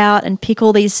rush out and pick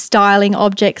all these styling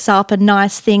objects up and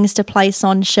nice things to place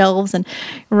on shelves and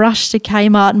rush to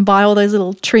Kmart and buy all those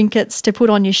little trinkets to put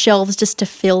on your shelves just to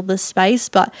fill the space.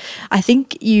 But I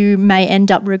think you may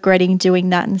end up regretting doing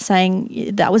that and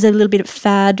saying that was a little bit of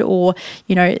fad, or,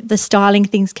 the styling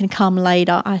things can come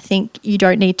later. I think you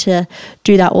don't need to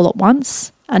do that all at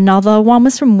once. Another one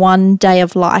was from One Day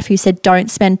of Life, who said don't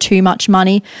spend too much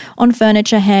money on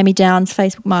furniture, hand-me-downs,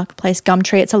 Facebook Marketplace,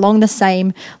 Gumtree. It's along the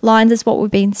same lines as what we've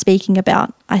been speaking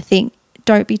about. I think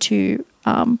don't be too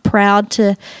proud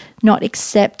to not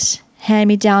accept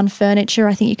hand-me-down furniture.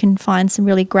 I think you can find some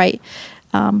really great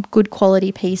good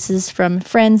quality pieces from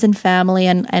friends and family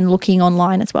and looking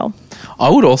online as well. I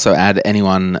would also add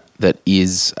anyone that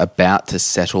is about to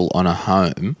settle on a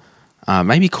home,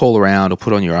 maybe call around or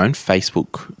put on your own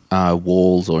Facebook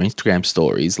walls or Instagram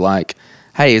stories like,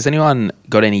 hey, has anyone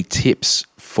got any tips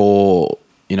for,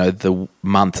 the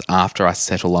month after I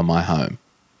settle on my home?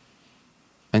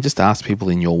 And just ask people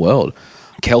in your world.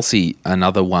 Kelsey,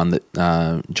 another one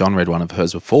that John read one of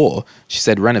hers before, she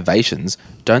said renovations,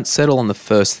 don't settle on the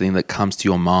first thing that comes to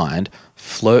your mind,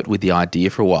 flirt with the idea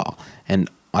for a while. And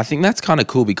I think that's kind of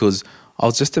cool because I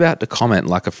was just about to comment,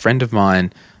 like a friend of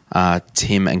mine,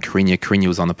 Tim and Corinna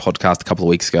was on the podcast a couple of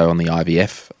weeks ago on the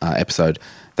IVF episode.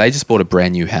 They just bought a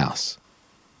brand new house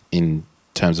in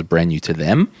terms of brand new to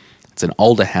them. It's an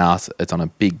older house. It's on a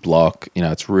big block.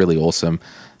 It's really awesome.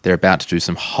 They're about to do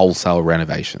some wholesale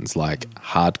renovations, like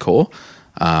hardcore,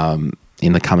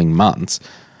 in the coming months.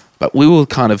 But we were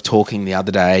kind of talking the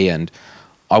other day, and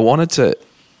I wanted to,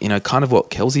 kind of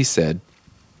what Kelsey said.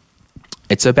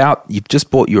 It's about you've just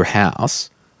bought your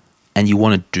house and you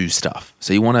want to do stuff.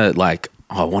 So you want to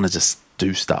I want to just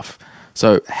do stuff.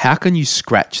 So how can you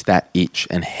scratch that itch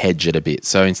and hedge it a bit?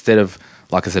 So instead of,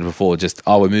 like I said before, just,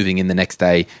 we're moving in the next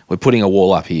day, we're putting a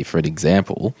wall up here for an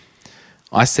example.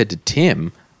 I said to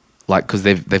Tim, because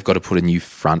they've got to put a new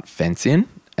front fence in,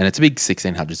 and it's a big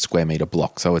 1,600 square metre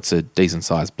block, so it's a decent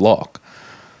sized block.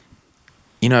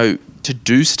 To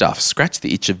do stuff, scratch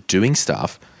the itch of doing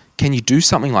stuff, can you do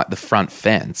something like the front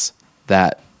fence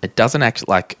that it doesn't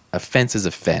actually, a fence is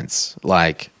a fence,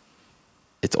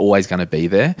 it's always going to be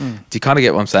there. Do you kind of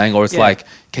get what I'm saying? Or it's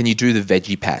can you do the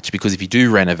veggie patch? Because if you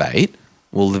do renovate,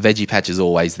 well, the veggie patch is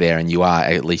always there and you are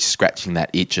at least scratching that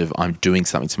itch of I'm doing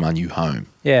something to my new home.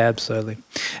 Yeah, absolutely.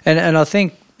 And I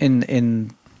think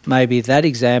in maybe that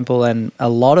example and a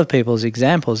lot of people's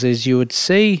examples is you would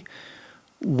see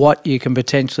what you can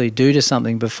potentially do to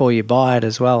something before you buy it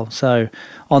as well. So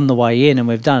on the way in, and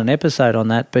we've done an episode on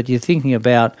that, but you're thinking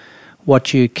about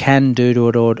what you can do to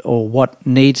it or what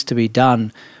needs to be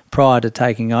done prior to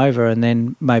taking over, and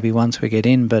then maybe once we get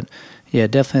in. But yeah,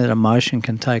 definitely that emotion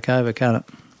can take over, can't it?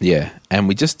 Yeah, and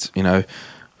we just,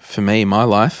 for me, my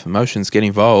life, emotions get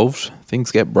involved,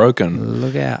 things get broken.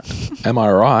 Look out. Am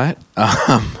I right?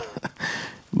 I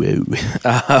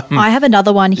have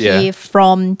another one here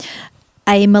from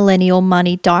A Millennial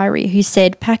Money Diary, who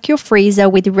said, pack your freezer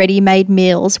with ready-made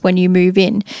meals when you move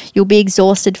in. You'll be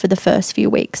exhausted for the first few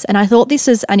weeks. And I thought this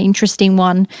is an interesting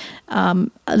one,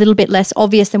 a little bit less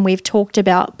obvious than we've talked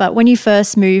about. But when you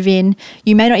first move in,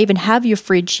 you may not even have your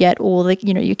fridge yet, or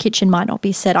your kitchen might not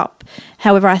be set up.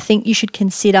 However, I think you should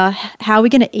consider how we're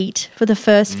going to eat for the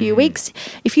first few weeks.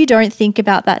 If you don't think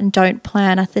about that and don't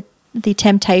plan, the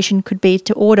temptation could be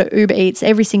to order Uber Eats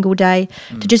every single day,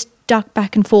 to just duck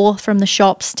back and forth from the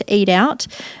shops to eat out.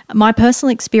 My personal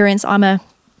experience, I'm a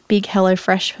big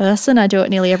HelloFresh person. I do it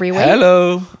nearly every week.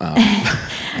 Hello.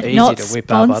 Easy to whip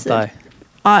up, aren't they?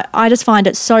 I just find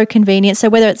it so convenient. So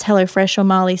whether it's HelloFresh or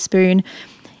Marley Spoon,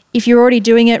 if you're already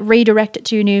doing it, redirect it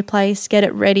to your new place, get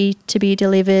it ready to be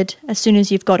delivered as soon as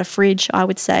you've got a fridge, I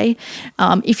would say.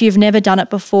 If you've never done it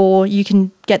before, you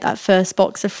can get that first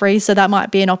box for free. So that might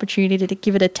be an opportunity to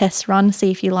give it a test run, see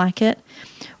if you like it.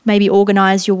 Maybe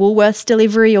organise your Woolworths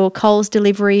delivery or Coles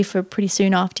delivery for pretty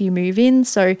soon after you move in.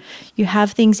 So you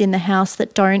have things in the house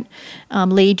that don't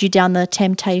lead you down the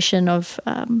temptation of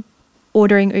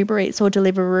ordering Uber Eats or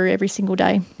Deliveroo every single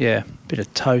day. Yeah, bit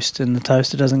of toast and the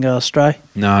toaster doesn't go astray.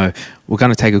 No, we're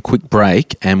going to take a quick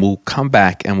break and we'll come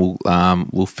back and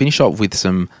we'll finish off with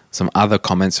some other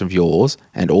comments of yours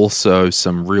and also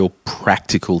some real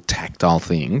practical tactile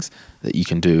things that you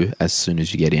can do as soon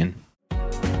as you get in.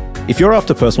 If you're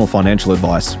after personal financial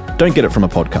advice, don't get it from a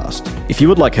podcast. If you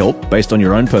would like help based on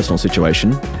your own personal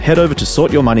situation, head over to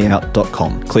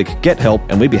sortyourmoneyout.com. Click Get Help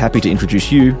and we'd be happy to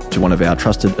introduce you to one of our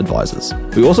trusted advisors.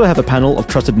 We also have a panel of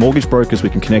trusted mortgage brokers we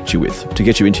can connect you with to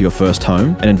get you into your first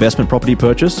home, an investment property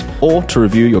purchase, or to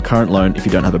review your current loan if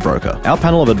you don't have a broker. Our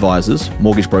panel of advisors,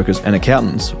 mortgage brokers and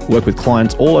accountants work with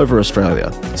clients all over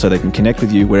Australia so they can connect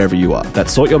with you wherever you are.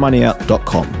 That's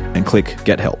sortyourmoneyout.com and click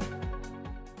Get Help.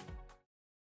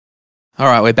 All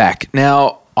right, we're back.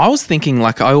 Now, I was thinking,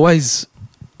 I always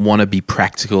want to be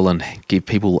practical and give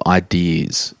people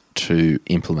ideas to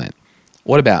implement.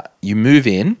 What about you move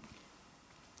in?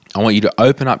 I want you to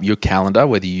open up your calendar,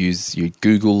 whether you use your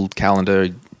Google Calendar,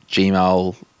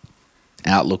 Gmail,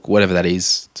 Outlook, whatever that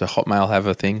is. Does Hotmail have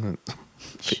a thing?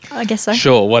 I guess so.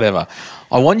 Sure, whatever.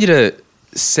 I want you to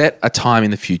set a time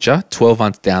in the future, 12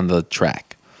 months down the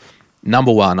track.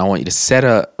 Number one, I want you to set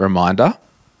a reminder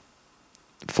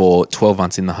for 12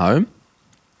 months in the home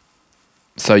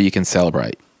so you can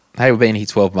celebrate. Hey, we've been here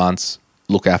 12 months.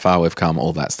 Look how far we've come,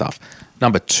 all that stuff.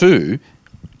 Number two,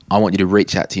 I want you to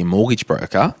reach out to your mortgage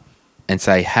broker and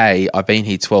say, hey, I've been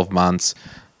here 12 months.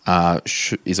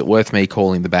 Is it worth me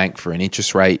calling the bank for an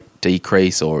interest rate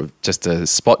decrease or just a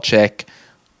spot check?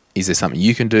 Is there something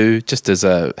you can do just as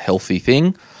a healthy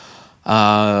thing?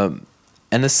 And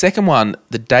the second one,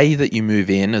 the day that you move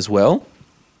in as well,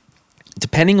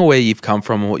 depending on where you've come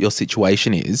from and what your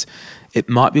situation is, it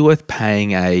might be worth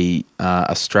paying a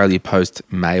Australia Post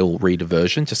mail reader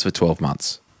version just for 12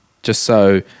 months, just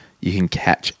so you can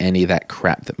catch any of that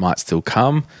crap that might still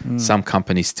come. Some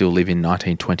companies still live in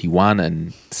 1921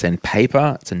 and send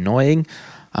paper. It's annoying.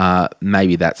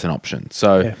 Maybe that's an option.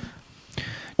 So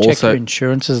check your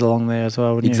insurances along there as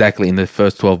well, wouldn't you? Exactly, in the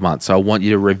first 12 months. So I want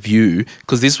you to review,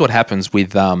 because this is what happens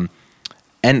with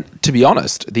and to be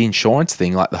honest, the insurance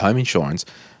thing, like the home insurance,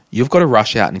 you've got to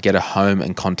rush out and get a home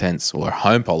and contents, or a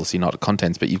home policy, not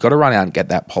contents, but you've got to run out and get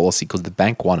that policy because the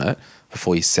bank want it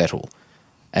before you settle.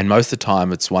 And most of the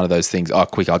time it's one of those things,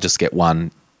 quick, I'll just get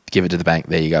one, give it to the bank,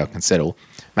 there you go, I can settle.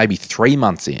 Maybe 3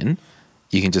 months in,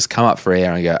 you can just come up for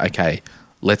air and go, okay,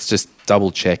 let's just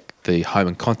double check the home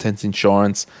and contents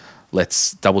insurance.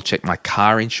 Let's double check my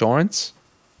car insurance,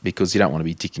 because you don't want to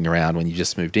be dicking around when you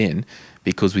just moved in.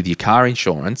 Because with your car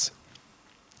insurance,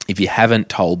 if you haven't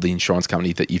told the insurance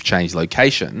company that you've changed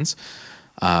locations,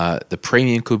 the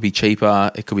premium could be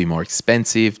cheaper. It could be more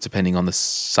expensive depending on the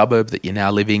suburb that you're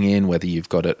now living in, whether you've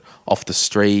got it off the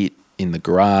street, in the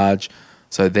garage.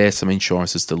 So there's some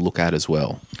insurances to look at as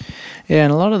well. Yeah,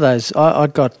 and a lot of those, I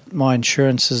got my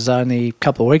insurances only a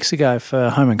couple of weeks ago for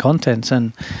home and contents,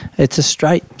 and it's a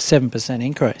straight 7%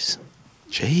 increase.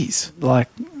 Jeez.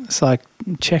 It's like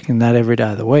checking that every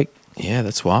day of the week. Yeah,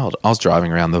 that's wild. I was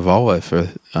driving around the Volvo for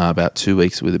about 2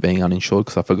 weeks with it being uninsured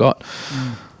because I forgot.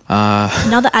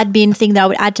 Another admin thing that I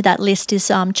would add to that list is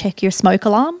check your smoke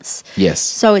alarms. Yes.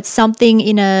 So it's something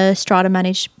in a strata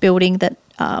managed building that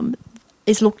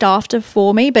is looked after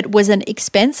for me, but was an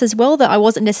expense as well that I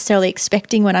wasn't necessarily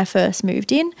expecting when I first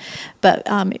moved in. But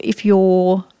if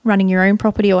you're running your own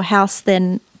property or house,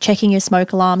 then checking your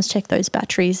smoke alarms, check those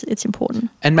batteries, it's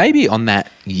important. And maybe on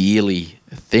that yearly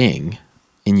thing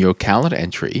in your calendar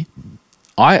entry,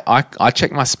 I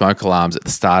check my smoke alarms at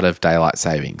the start of daylight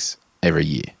savings every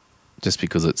year, just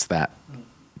because it's that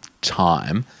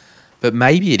time. But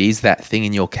maybe it is that thing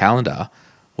in your calendar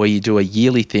where you do a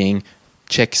yearly thing,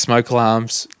 check smoke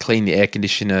alarms, clean the air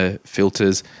conditioner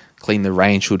filters, clean the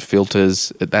rain shield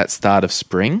filters at that start of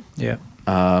spring. Yeah.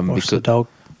 Wash the dog.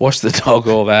 Wash the dog,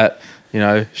 all that.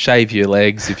 Shave your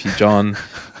legs if you're John.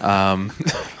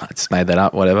 I just made that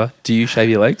up, whatever. Do you shave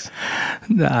your legs?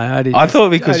 No, I thought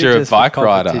because you're a bike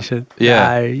rider.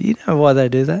 Yeah. No, you know why they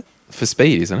do that? For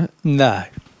speed, isn't it? No,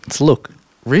 it's look.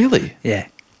 Really? Yeah.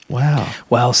 Wow.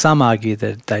 Well, some argue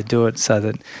that they do it so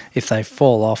that if they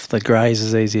fall off, the greys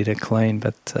is easy to clean,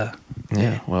 but...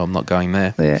 yeah, well, I'm not going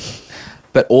there. Yeah.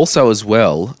 But also as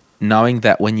well, knowing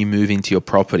that when you move into your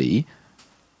property,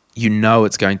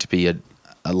 it's going to be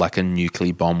like a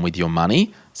nuclear bomb with your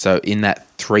money. So in that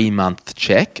 3-month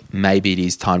check, maybe it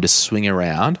is time to swing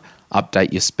around,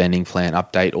 update your spending plan,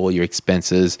 update all your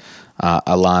expenses.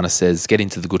 Alana says, get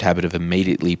into the good habit of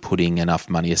immediately putting enough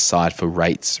money aside for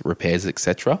rates, repairs,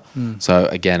 etc. So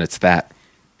again, it's that.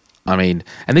 I mean,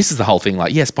 and this is the whole thing,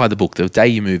 like, yes, by the book, the day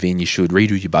you move in, you should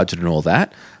redo your budget and all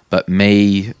that. But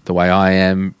me, the way I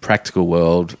am, practical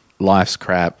world, life's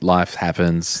crap, life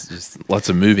happens, just lots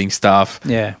of moving stuff.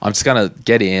 Yeah. I'm just going to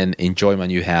get in, enjoy my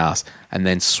new house, and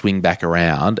then swing back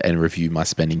around and review my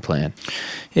spending plan.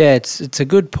 Yeah, it's a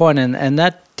good point. And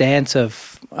that dance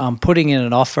of putting in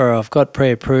an offer, I've got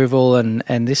pre-approval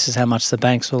and this is how much the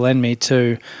banks will lend me,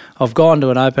 to I've gone to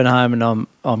an open home and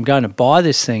I'm going to buy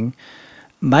this thing.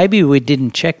 Maybe we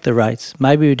didn't check the rates.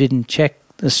 Maybe we didn't check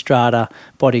the strata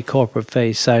body corporate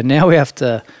fees. So now we have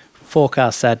to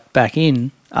forecast that back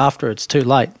in after it's too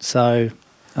late. So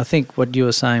I think what you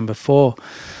were saying before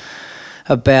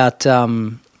about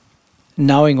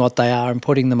knowing what they are and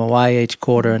putting them away each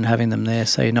quarter and having them there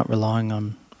so you're not relying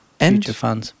on future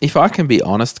funds. If I can be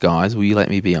honest, guys, will you let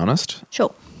me be honest?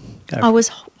 Sure. I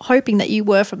was hoping that you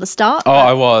were from the start. Oh,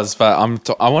 I was, but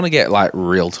I want to get like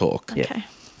real talk. Okay. Yeah.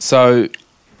 So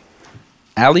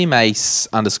Ali Mace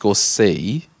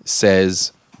 _C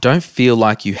says, don't feel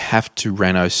like you have to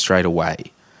reno straight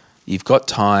away. You've got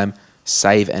time,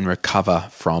 save and recover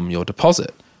from your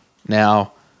deposit.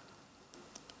 Now,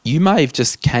 you may have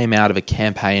just came out of a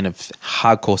campaign of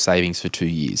hardcore savings for 2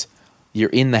 years. You're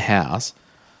in the house.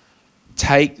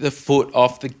 Take the foot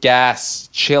off the gas,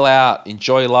 chill out,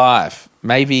 enjoy life.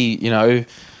 Maybe,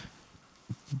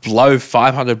 blow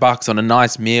 $500 on a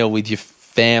nice meal with your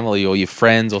family or your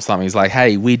friends or something. It's like,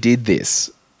 hey, we did this.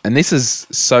 And this is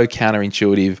so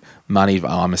counterintuitive money. Oh,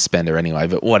 I'm a spender anyway,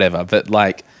 but whatever. But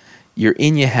like, you're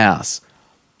in your house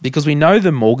because we know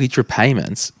the mortgage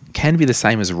repayments can be the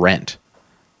same as rent.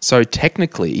 So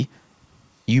technically,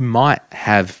 you might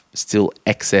have still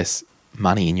excess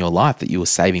money in your life that you were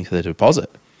saving for the deposit.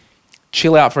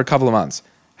 Chill out for a couple of months.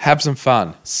 Have some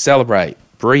fun. Celebrate.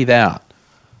 Breathe out.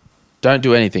 Don't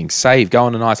do anything. Save. Go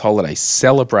on a nice holiday.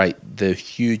 Celebrate the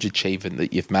huge achievement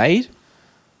that you've made.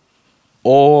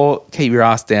 Or keep your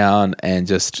ass down and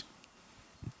just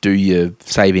do your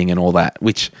saving and all that,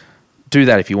 which do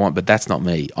that if you want, but that's not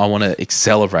me. I want to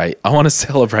celebrate. I want to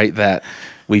celebrate that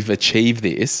we've achieved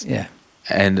this. Yeah.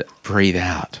 And breathe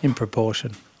out. In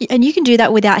proportion. And you can do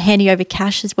that without handing over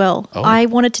cash as well. Oh. I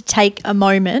wanted to take a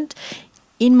moment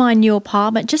in my new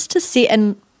apartment just to sit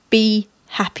and be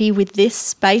happy with this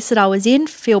space that I was in,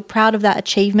 feel proud of that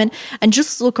achievement, and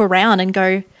just look around and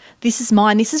go, this is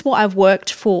mine. This is what I've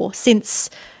worked for since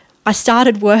I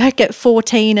started work at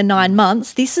 14 and 9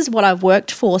 months. This is what I've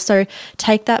worked for. So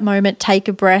take that moment, take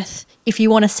a breath. If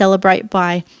you want to celebrate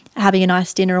by having a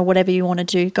nice dinner or whatever you want to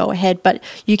do, go ahead. But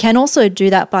you can also do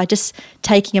that by just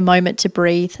taking a moment to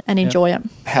breathe and enjoy it.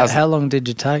 How long did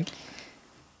you take?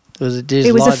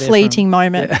 It was a fleeting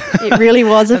moment. Yeah. It really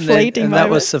was a fleeting moment. That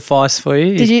was suffice for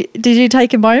you? Did you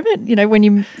take a moment, when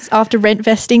you, after rent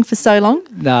vesting for so long?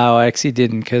 No, I actually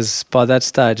didn't, because by that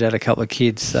stage I had a couple of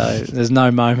kids, so there's no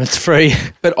moments free.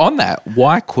 But on that,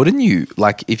 why couldn't you?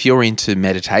 Like, if you're into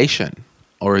meditation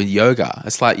or yoga,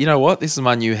 it's like, you know what? This is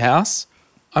my new house.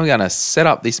 I'm going to set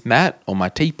up this mat or my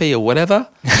teepee or whatever.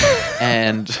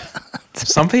 And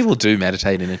some people do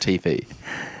meditate in a teepee.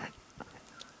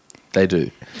 They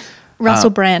do.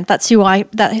 Russell Brand, that's who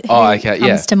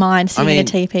comes to mind, sitting in a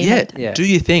teepee. Yeah, do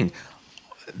your thing.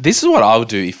 This is what I would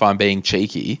do if I'm being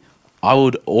cheeky. I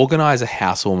would organise a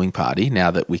housewarming party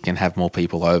now that we can have more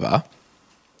people over.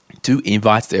 Do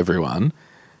invites to everyone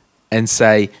and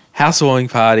say, housewarming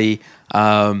party,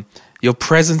 your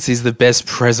presence is the best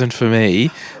present for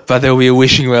me, but there'll be a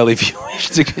wishing well if you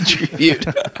wish to contribute.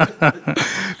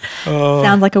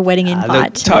 Sounds like a wedding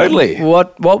invite. Totally.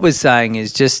 What we're saying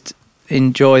is just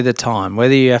enjoy the time,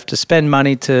 whether you have to spend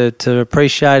money to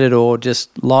appreciate it or just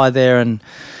lie there and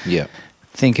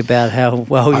think about how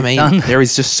well you've done. There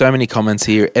is just so many comments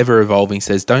here. Ever Evolving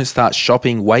says, don't start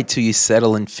shopping, wait till you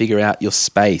settle and figure out your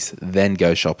space, then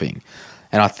go shopping.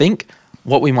 And I think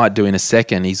what we might do in a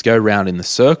second is go round in the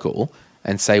circle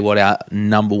and say what our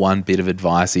number one bit of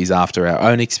advice is after our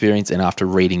own experience and after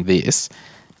reading this.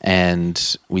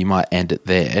 And we might end it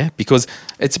there because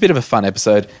it's a bit of a fun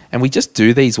episode. And we just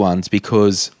do these ones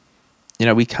because,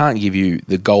 we can't give you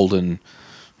the golden,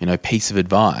 piece of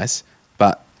advice.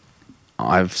 But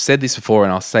I've said this before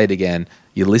and I'll say it again.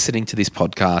 You're listening to this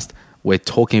podcast. We're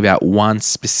talking about one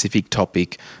specific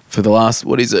topic for the last,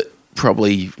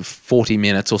 probably 40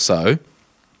 minutes or so.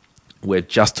 We're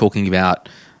just talking about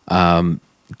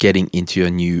getting into your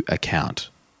new account.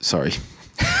 Sorry.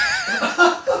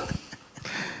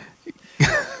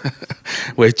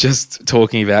 We're just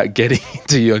talking about getting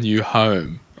into your new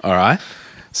home, all right?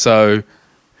 So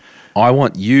I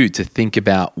want you to think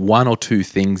about one or two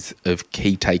things of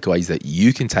key takeaways that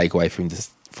you can take away from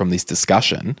this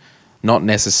discussion, not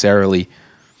necessarily,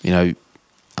 having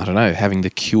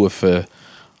the cure for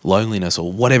loneliness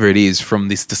or whatever it is from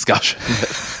this discussion.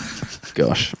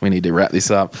 Gosh, we need to wrap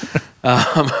this up.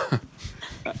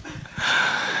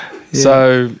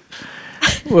 So,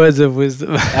 words of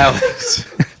wisdom. Alex,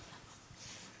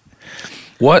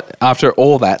 after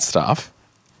all that stuff,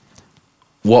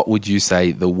 what would you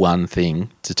say the one thing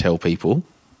to tell people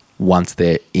once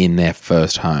they're in their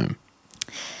first home?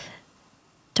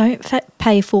 Don't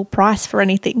pay full price for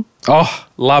anything. Oh,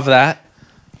 love that.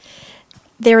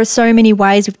 There are so many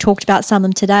ways. We've talked about some of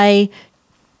them today.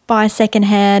 Buy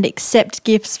secondhand, accept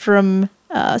gifts from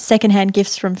secondhand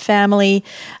gifts from family.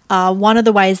 One of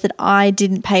the ways that I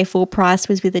didn't pay full price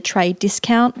was with a trade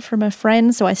discount from a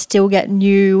friend, so I still get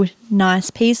new nice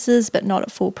pieces but not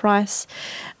at full price.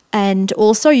 And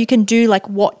also you can do like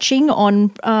watching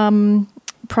on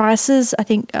prices. I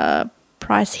think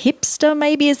Price Hipster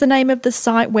maybe is the name of the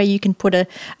site, where you can put a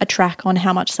track on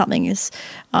how much something is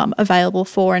available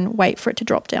for and wait for it to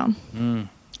drop down.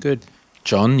 Good.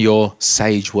 John, your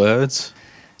sage words.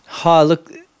 Hi,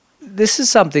 look, this is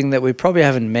something that we probably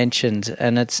haven't mentioned,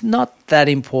 and it's not that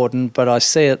important, but I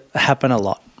see it happen a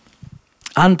lot.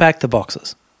 Unpack the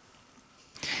boxes.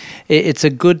 It's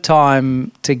a good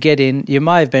time to get in. You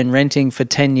may have been renting for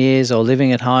 10 years or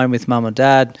living at home with mum or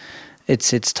dad.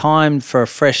 It's time for a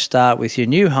fresh start with your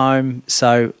new home,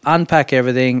 so unpack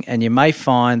everything, and you may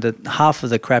find that half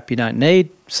of the crap you don't need,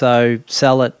 so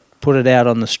sell it, put it out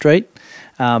on the street.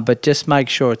 But just make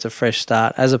sure it's a fresh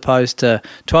start, as opposed to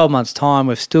 12 months' time,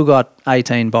 we've still got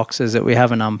 18 boxes that we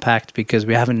haven't unpacked because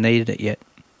we haven't needed it yet.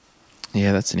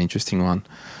 Yeah, that's an interesting one.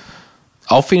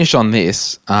 I'll finish on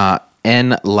this.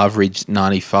 N Loveridge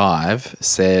 95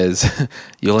 says,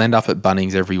 you'll end up at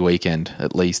Bunnings every weekend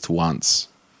at least once.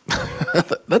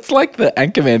 That's like the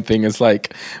Anchorman thing. It's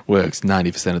like works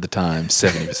 90% of the time,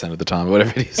 70% of the time,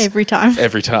 whatever it is. Every time.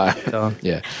 Every time.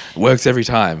 Yeah. Works every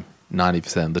time,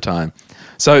 90% of the time.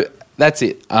 So that's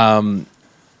it.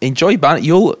 Enjoy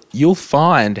Bunnings. You'll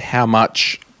find how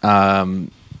much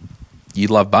you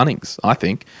love Bunnings, I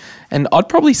think. And I'd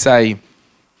probably say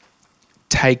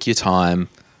take your time,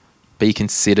 be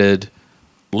considered,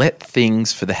 let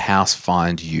things for the house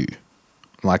find you.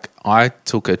 Like, I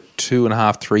took a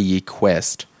 2.5, 3 year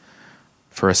quest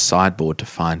for a sideboard to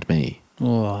find me.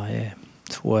 Oh, yeah.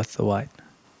 It's worth the wait.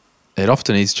 It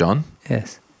often is, John.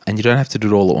 Yes. And you don't have to do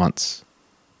it all at once.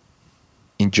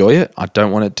 Enjoy it. I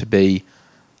don't want it to be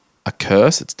a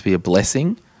curse. It's to be a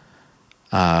blessing.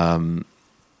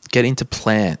 Get into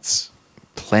plants.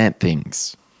 plant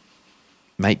things.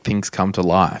 Make things come to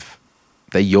life.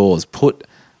 They're yours.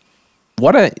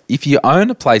 If you own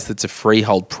a place that's a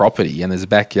freehold property and there's a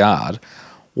backyard,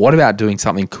 what about doing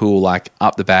something cool like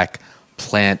up the back,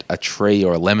 plant a tree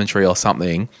or a lemon tree or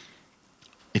something?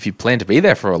 If you plan to be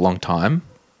there for a long time,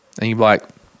 and you're like,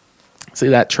 see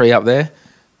that tree up there?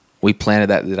 We planted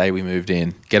that the day we moved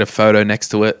in. Get a photo next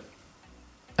to it,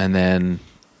 and then...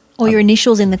 Or your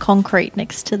initials in the concrete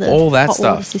next to the all that hot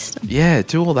stuff. water system. Yeah,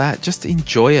 do all that. Just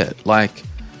enjoy it. Like,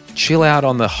 chill out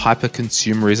on the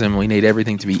hyper-consumerism. We need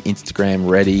everything to be Instagram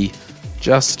ready.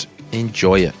 Just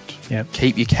enjoy it. Yep.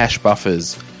 Keep your cash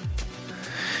buffers.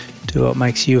 Do what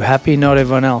makes you happy, not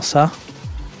everyone else, huh?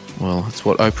 Well, that's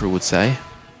what Oprah would say.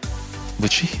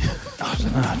 Would she? I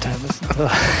don't know. Don't listen to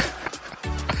that.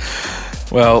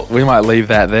 Well, we might leave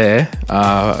that there.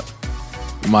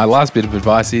 My last bit of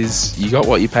advice is you got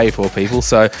what you pay for, people.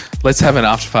 So let's have an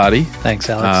after party. Thanks,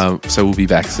 Alex. So we'll be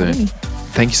back soon.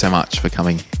 Thank you so much for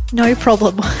coming. No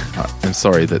problem. I'm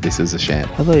sorry that this is a sham.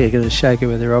 I thought you were going to shake it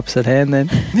with your opposite hand then.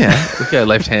 Yeah, we go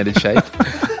left-handed shake.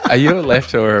 Are you a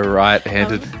left or a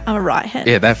right-handed? I'm a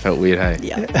right-handed. Yeah, that felt weird, hey?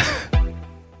 Yeah.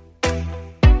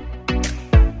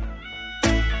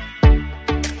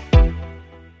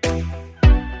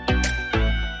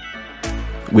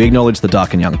 We acknowledge the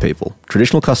Darkin Young people,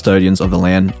 traditional custodians of the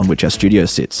land on which our studio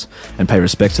sits, and pay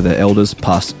respect to their elders,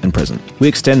 past and present. We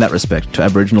extend that respect to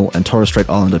Aboriginal and Torres Strait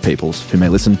Islander peoples who may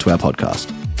listen to our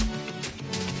podcast.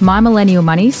 My Millennial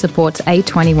Money supports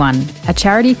A21, a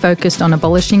charity focused on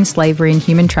abolishing slavery and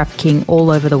human trafficking all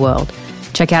over the world.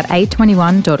 Check out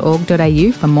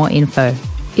a21.org.au for more info.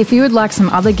 If you would like some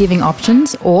other giving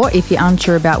options, or if you're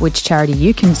unsure about which charity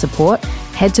you can support,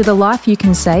 head to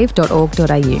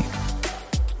thelifeyoucansave.org.au.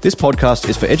 This podcast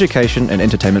is for education and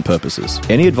entertainment purposes.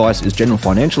 Any advice is general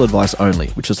financial advice only,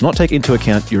 which does not take into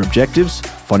account your objectives,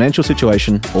 financial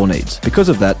situation, or needs. Because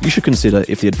of that, you should consider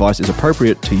if the advice is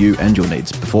appropriate to you and your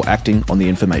needs before acting on the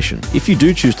information. If you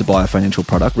do choose to buy a financial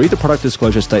product, read the product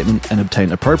disclosure statement and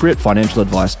obtain appropriate financial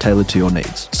advice tailored to your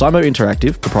needs. Simo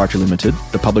Interactive Proprietary Limited,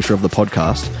 the publisher of the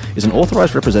podcast, is an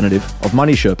authorised representative of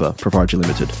Money Sherpa Proprietary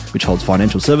Limited, which holds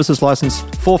financial services licence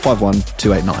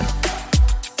 451289.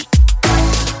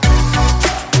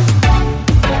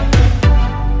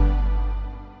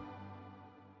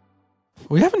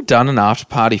 We haven't done an after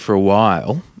party for a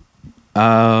while.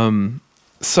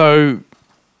 So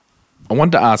I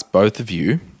wanted to ask both of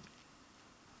you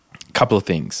a couple of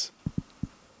things.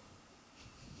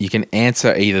 You can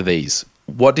answer either of these.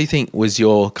 What do you think was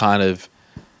your kind of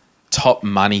top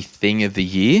money thing of the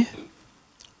year?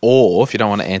 Or, if you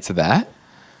don't want to answer that,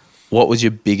 what was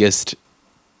your biggest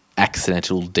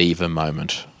accidental diva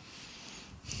moment?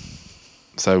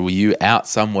 So were you out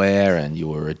somewhere and you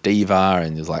were a diva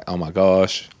and you was like, oh my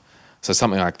gosh. So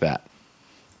something like that.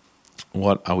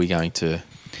 What are we going to...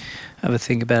 Have a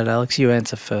think about it, Alex. You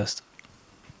answer first.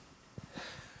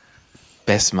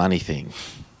 Best money thing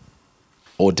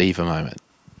or diva moment.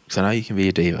 Because I know you can be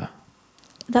a diva.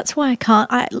 That's why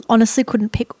I honestly couldn't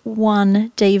pick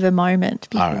one diva moment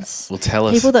because all right. Well, tell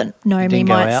us. People that know me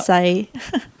might say...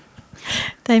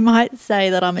 they might say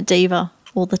that I'm a diva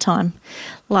all the time.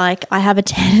 Like, I have a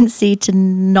tendency to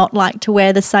not like to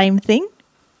wear the same thing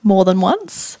more than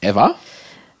once. Ever?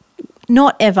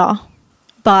 Not ever,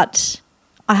 but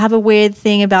I have a weird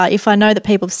thing about if I know that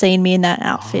people have seen me in that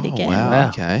outfit again. Wow,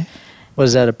 okay.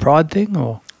 Was that a pride thing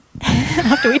or?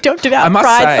 After we talked about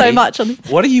pride so much on this.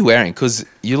 What are you wearing? Because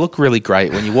you look really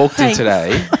great. When you walked in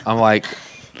today, I'm like,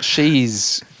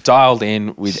 she's dialed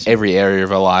in with every area of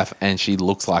her life and she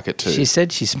looks like it too. She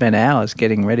said she spent hours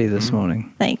getting ready this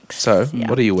morning. Thanks. So,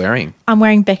 What are you wearing? I'm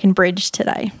wearing Beck & Bridge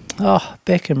today. Oh,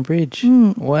 Beck & Bridge.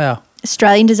 Wow.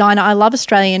 Australian designer. I love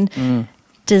Australian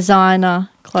designer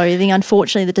clothing.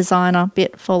 Unfortunately, the designer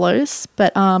bit follows.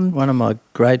 But one of my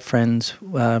great friends,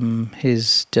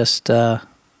 he's just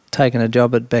taken a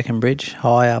job at Beck & Bridge,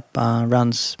 high up,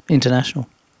 runs international.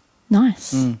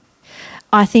 Nice.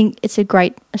 I think it's a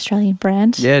great Australian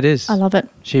brand. Yeah, it is. I love it.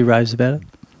 She raves about it.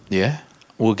 Yeah.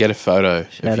 We'll get a photo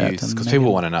Shout of out you to because Megan.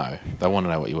 people want to know. They want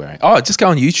to know what you're wearing. Oh, just go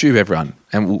on YouTube, everyone,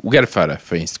 and we'll get a photo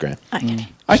for Instagram. Okay.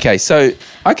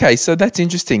 Okay, so that's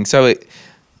interesting. So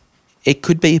it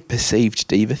could be a perceived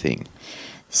diva thing.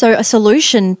 So a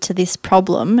solution to this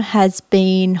problem has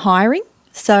been hiring.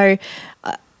 So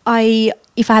if I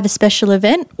have a special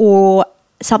event or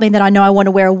something that I know I want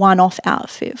to wear a one-off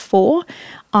outfit for,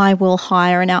 I will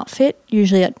hire an outfit,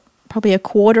 usually at probably a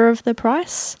quarter of the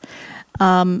price.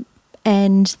 And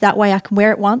that way I can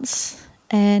wear it once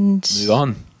and Move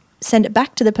on. send it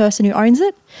back to the person who owns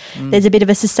it. There's a bit of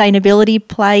a sustainability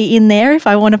play in there if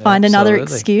I want to find another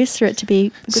excuse for it to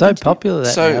be so popular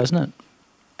now, isn't it?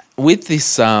 With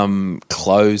this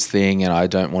clothes thing, and I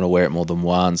don't want to wear it more than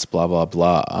once, blah, blah,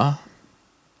 blah,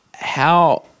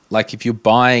 how, like, if you're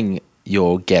buying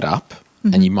your Get Up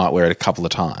and you might wear it a couple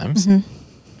of times,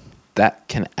 that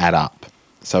can add up.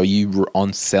 So are you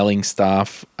on selling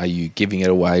stuff? Are you giving it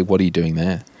away? What are you doing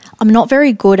there? I'm not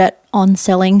very good at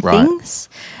on-selling things.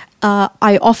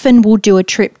 I often will do a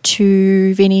trip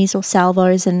to Vinnie's or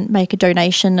Salvo's and make a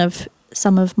donation of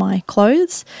some of my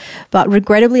clothes. But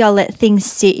regrettably, I let things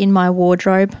sit in my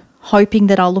wardrobe, hoping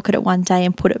that I'll look at it one day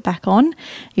and put it back on.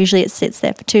 Usually it sits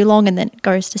there for too long and then it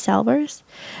goes to Salvo's.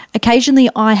 Occasionally,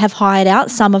 I have hired out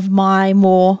some of my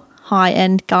more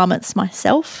high-end garments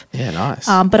myself. Yeah, nice.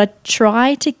 But I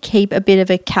try to keep a bit of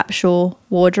a capsule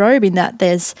wardrobe in that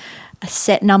there's a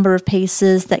set number of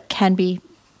pieces that can be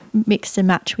mixed and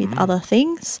matched with other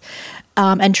things,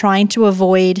 and trying to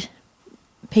avoid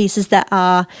pieces that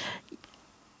are,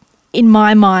 in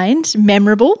my mind,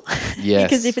 memorable. Yes.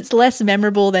 Because if it's less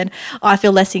memorable, then I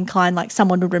feel less inclined, like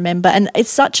someone would remember. And it's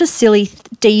such a silly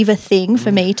diva thing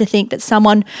for me to think that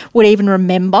someone would even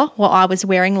remember what I was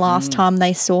wearing last time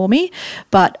they saw me.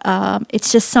 But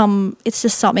it's just something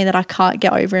that I can't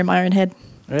get over in my own head.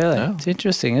 Really? Oh. It's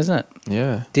interesting, isn't it?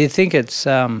 Yeah. Do you think it's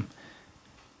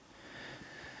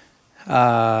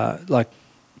like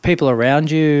people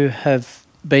around you have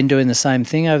been doing the same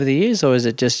thing over the years, or is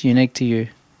it just unique to you?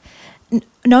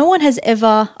 No one has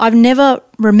ever, I've never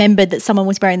remembered that someone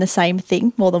was wearing the same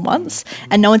thing more than once,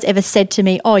 and no one's ever said to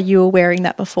me, oh, you were wearing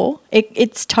that before.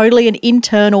 It's totally an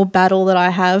internal battle that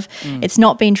I have. It's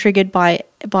not been triggered by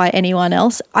anyone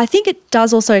else. I think it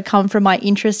does also come from my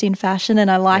interest in fashion, and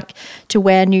I like to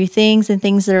wear new things and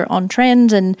things that are on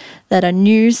trend and that are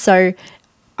new. So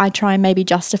I try and maybe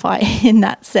justify in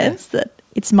that sense that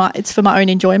it's for my own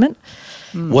enjoyment.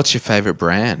 What's your favourite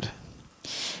brand?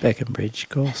 Beckenbridge, of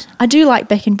course. I do like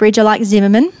Beckenbridge. I like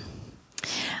Zimmerman.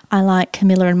 I like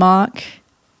Camilla and Mark.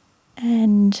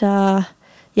 And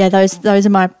those are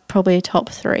my probably top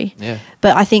three. Yeah.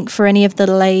 But I think for any of the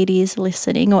ladies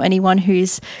listening or anyone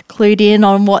who's clued in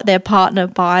on what their partner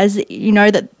buys, you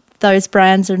know that those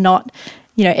brands are not,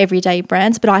 everyday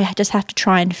brands, but I just have to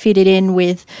try and fit it in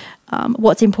with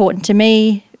what's important to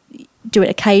me, do it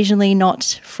occasionally,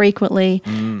 not frequently,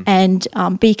 and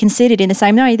be considered in the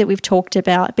same way that we've talked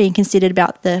about being considered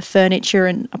about the furniture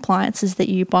and appliances that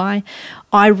you buy.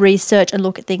 I research and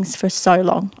look at things for so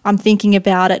long. I'm thinking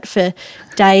about it for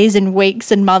days and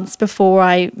weeks and months before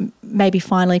I maybe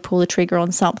finally pull the trigger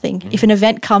on something. If an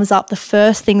event comes up, the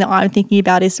first thing that I'm thinking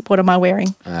about is, what am I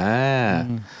wearing?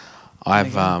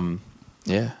 I've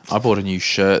I bought a new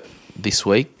shirt this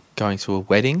week going to a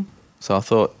wedding, so I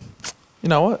thought, you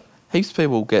know what? Heaps of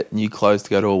people get new clothes to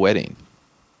go to a wedding.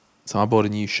 So I bought a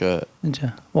new shirt. Did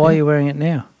you? Why are you wearing it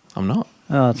now? I'm not.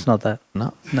 Oh, it's not that.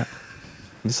 No.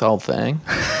 This old thing.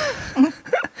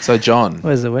 So, John.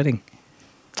 Where's the wedding?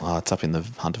 Oh, it's up in the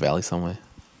Hunter Valley somewhere.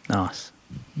 Nice.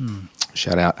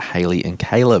 Shout out Hayley and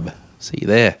Caleb. See you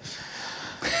there.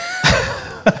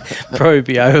 Probably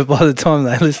be over by the time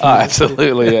they listen. Oh,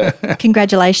 absolutely, yeah.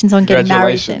 Congratulations on getting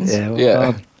married then.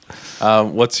 Yeah.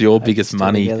 What's your biggest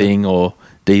money thing or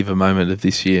diva moment of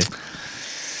this year?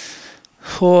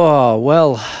 Oh,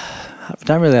 well, I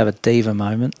don't really have a diva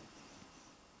moment.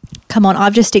 Come on,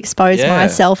 I've just exposed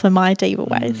myself and my diva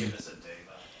ways.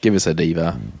 Give us a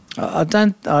diva. I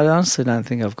honestly don't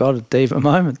think I've got a diva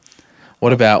moment.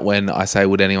 What about when I say,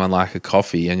 would anyone like a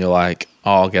coffee? And you're like,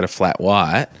 oh, I'll get a flat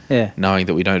white. Yeah. Knowing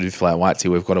that we don't do flat whites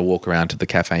here, we've got to walk around to the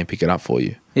cafe and pick it up for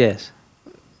you. Yes.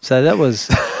 So that was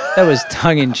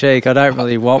tongue in cheek. I don't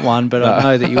really want one, but I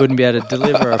know that you wouldn't be able to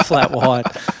deliver a flat white.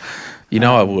 You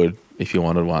know I would if you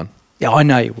wanted one. Yeah, I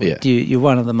know you would. Yeah. You're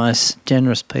one of the most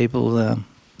generous people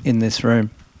in this room.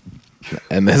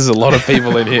 And there's a lot of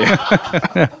people in here.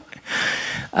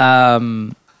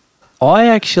 I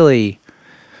actually,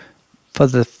 for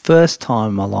the first time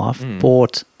in my life,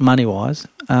 bought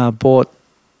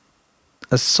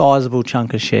a sizable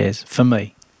chunk of shares for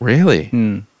me.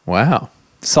 Really? Wow.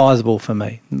 Sizable for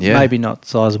me. Yeah. Maybe not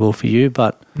sizable for you,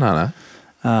 but... No.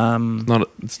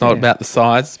 It's not about the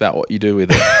size, it's about what you do with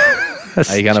it.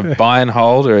 Are you going to buy and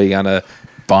hold, or are you going to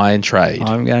buy and trade?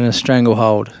 I'm going to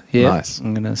stranglehold. Yeah. Nice.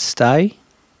 I'm going to stay,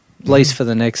 at least for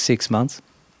the next 6 months.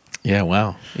 Yeah,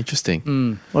 wow.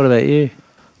 Interesting. What about you?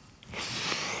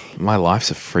 My life's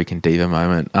a freaking diva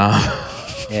moment.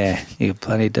 Yeah, you got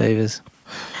plenty of divas.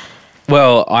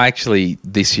 Well,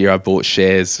 this year I bought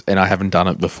shares, and I haven't done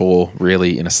it before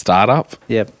really in a startup.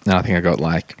 Yep. And I think I got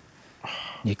like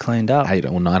you cleaned up 800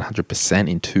 or 900%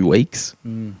 in 2 weeks.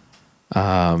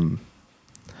 So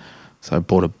I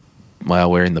bought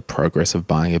we're in the progress of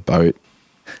buying a boat.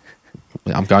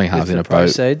 I'm going halves in a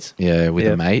proceeds. boat. Yeah, with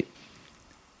a mate.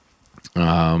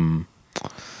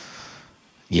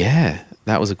 Yeah,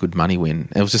 that was a good money win.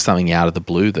 It was just something out of the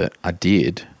blue that I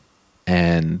did,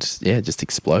 and yeah, it just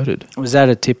exploded. Was that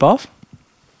a tip off?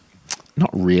 Not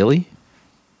really.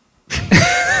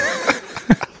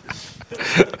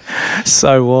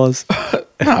 So was.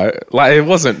 No, like it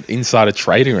wasn't insider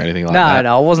trading or anything like that.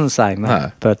 No, I wasn't saying that.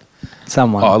 No. But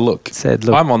someone said,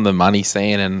 look. I'm on the money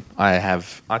scene and I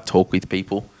talk with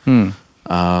people.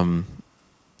 I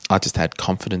just had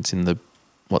confidence in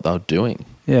what they were doing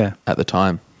at the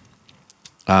time.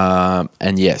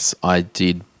 And yes, I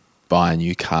did buy a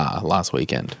new car last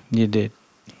weekend. You did.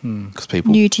 Because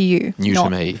people... New to you. New to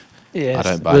me. Yes. I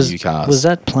don't buy new cars. Was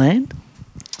that planned?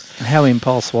 How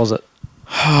impulse was it?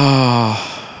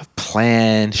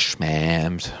 Planned,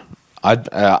 schmammed.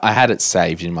 I had it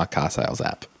saved in my car sales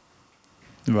app.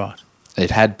 Right.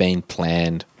 It had been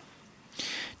planned. Do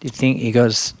you think you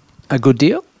got a good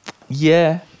deal?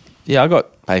 Yeah. Yeah, I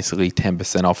got basically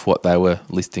 10% off what they were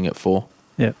listing it for.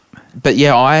 Yeah. But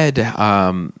yeah, I had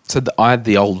I had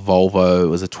the old Volvo. It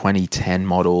was a 2010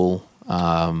 model.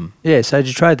 Yeah, so did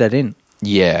you trade that in?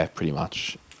 Yeah, pretty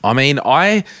much. I mean,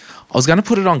 I was going to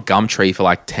put it on Gumtree for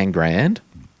like 10 grand.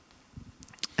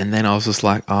 And then I was just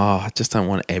like, I just don't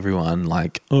want everyone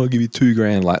like, I'll give you 2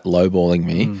 grand, like lowballing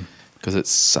me because it's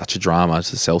such a drama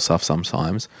to sell stuff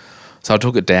sometimes. So I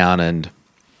took it down and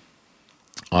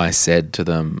I said to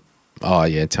them, oh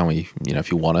yeah, tell me, if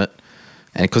you want it.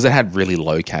 And because it had really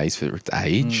low Ks for its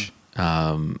age,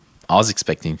 I was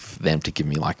expecting them to give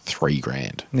me like 3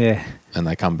 grand. Yeah. And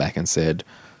they come back and said,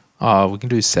 oh, we can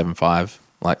do 7.5,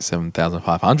 like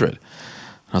 7,500. And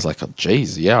I was like, oh,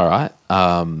 geez, yeah, all right.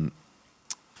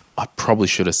 I probably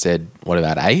should have said, what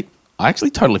about 8? I actually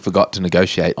totally forgot to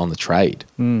negotiate on the trade.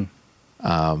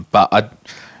 But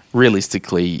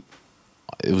realistically,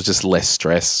 it was just less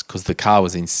stress because the car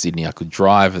was in Sydney. I could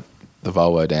drive the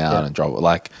Volvo down and drive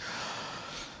it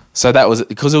so that was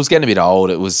because it was getting a bit old.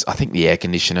 It was, I think the air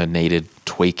conditioner needed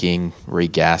tweaking,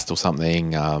 regassed or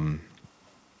something.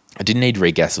 I didn't need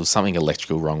regas. There was something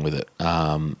electrical wrong with it.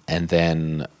 And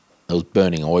then it was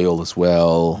burning oil as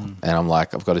well. And I'm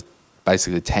like, I've got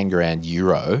basically 10 grand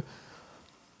euro.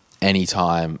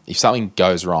 Anytime, if something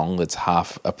goes wrong that's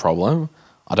half a problem,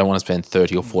 I don't want to spend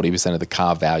 30 or 40% of the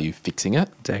car value fixing it.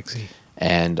 Taxi.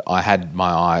 And I had my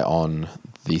eye on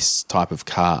this type of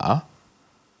car.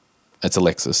 It's a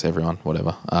Lexus, everyone,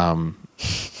 whatever.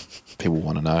 People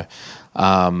want to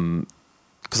know.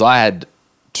 Because I've had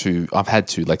 2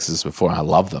 Lexuses before and I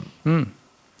love them.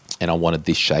 And I wanted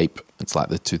this shape. It's like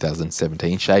the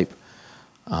 2017 shape.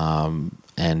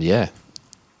 And yeah,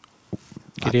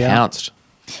 I pounced.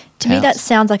 To me, that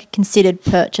sounds like a considered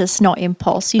purchase, not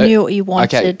impulse. You knew what you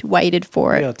wanted, waited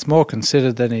for it. Yeah, it's more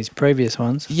considered than his previous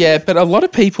ones. Yeah, but a lot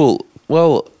of people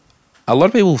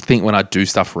think when I do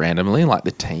stuff randomly, like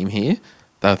the team here,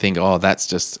 they'll think, oh, that's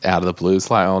just out of the blue. It's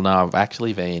like, oh, no, I've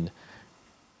actually been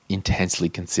intensely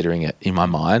considering it in my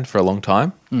mind for a long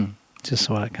time. Just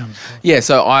what it comes from. Yeah,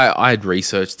 so I had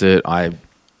researched it. I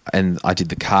did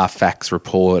the Carfax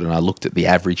report and I looked at the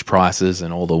average prices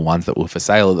and all the ones that were for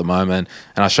sale at the moment.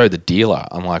 And I showed the dealer.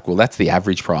 I'm like, well, that's the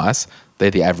average price.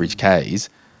 They're the average Ks.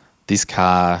 This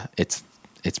car, it's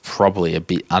probably a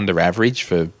bit under average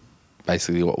for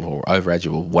basically or over average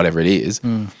or whatever it is.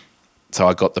 So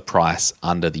I got the price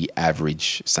under the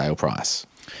average sale price.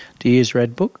 Do you use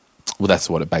Redbook? Well, that's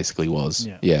what it basically was.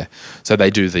 Yeah. So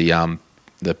they do the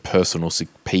personal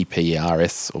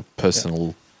PPRS or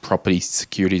personal property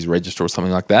securities register or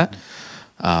something like that.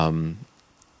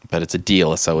 But it's a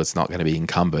dealer, so it's not going to be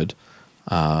encumbered.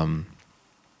 But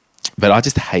I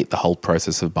just hate the whole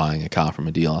process of buying a car from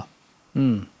a dealer.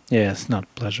 Yeah, it's not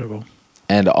pleasurable.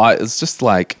 And it's just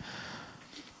like,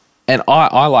 and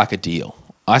I like a deal.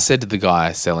 I said to the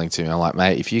guy selling to me, I'm like,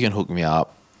 mate, if you can hook me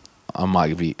up, I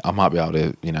might be able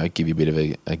to, give you a bit of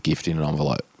a gift in an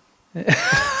envelope.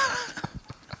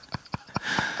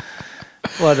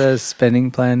 What, a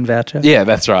spending plan voucher? Yeah,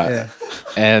 that's right. Yeah.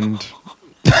 And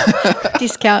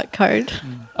discount code.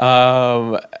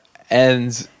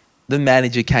 And the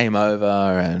manager came over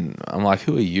and I'm like,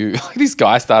 who are you? Like, this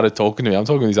guy started talking to me. I'm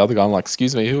talking to this other guy. I'm like,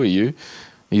 excuse me, who are you?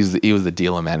 He was the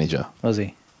dealer manager. Was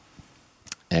he?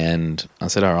 And I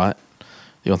said, all right,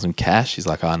 you want some cash? He's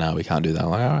like, oh, no, we can't do that. I'm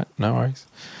like, all right, no worries.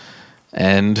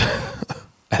 And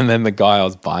then the guy I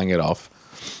was buying it off,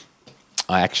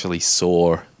 I actually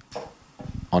saw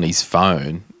on his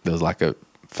phone, there was like a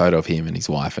photo of him and his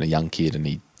wife and a young kid, and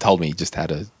he told me he just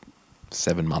had a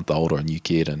 7-month-old or a new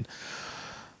kid. And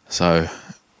so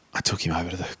I took him over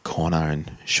to the corner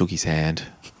and shook his hand,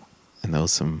 and there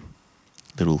was some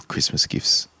little Christmas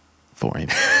gifts for him.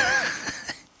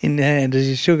 In the hand as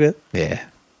you shook it? Yeah.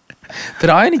 But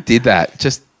I only did that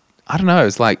just, I don't know,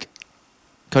 it's like,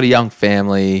 got a young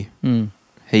family.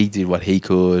 He did what he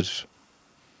could.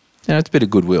 You know, it's a bit of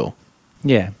goodwill.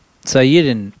 Yeah. So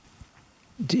you're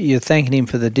thanking him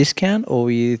for the discount, or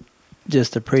were you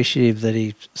just appreciative that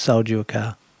he sold you a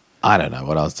car? I don't know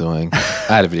what I was doing. I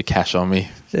had a bit of cash on me.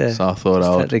 Yeah. So I thought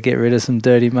I had would. to get rid of some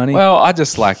dirty money. Well, I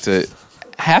just like to,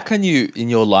 how can you in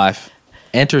your life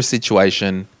enter a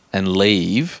situation and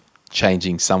leave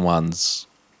changing someone's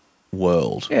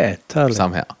world? Yeah, totally.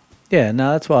 Somehow. Yeah,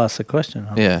 no, that's why I asked the question.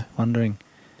 I'm wondering.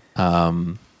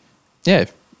 Yeah,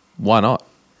 why not?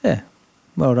 Yeah,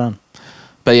 well done.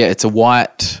 But yeah, it's a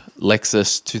white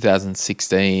Lexus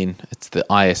 2016. It's the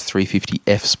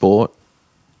IS350F Sport.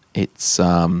 It's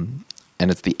and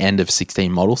it's the end of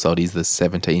 16 model, so it is the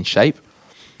 17 shape.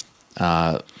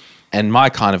 And my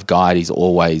kind of guide is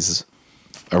always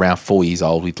around 4 years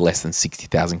old with less than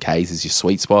 60,000 Ks is your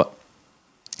sweet spot.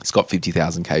 It's got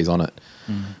 50,000 Ks on it.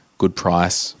 Good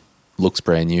price, looks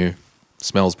brand new,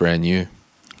 smells brand new.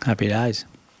 Happy days.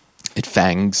 It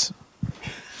fangs.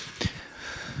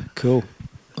 Cool.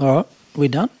 All right, we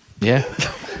done? Yeah.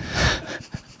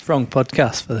 Wrong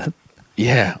podcast for that.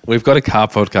 Yeah, we've got a car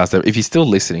podcast. If you're still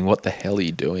listening, what the hell are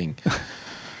you doing?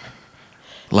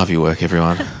 Love your work,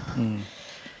 everyone.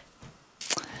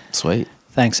 Sweet.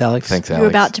 Thanks, Alex. Thanks, Alex. You're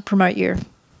about to promote your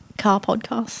car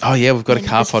podcast. Oh, yeah, we've got a You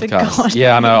car just podcast. forgot.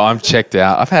 Yeah, I know. I'm checked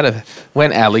out.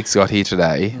 When Alex got here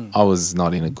today, I was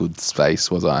not in a good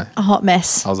space, was I? A hot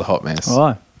mess. I was a hot mess. All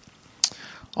right.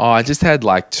 Oh, I just had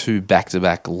like 2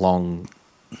 back-to-back long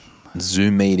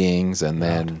Zoom meetings, and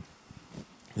then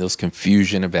there was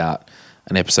confusion about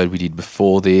an episode we did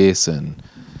before this, and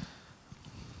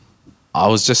I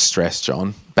was just stressed,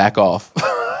 John. Back off.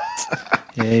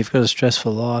 Yeah, you've got a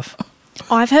stressful life.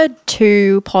 I've heard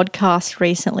 2 podcasts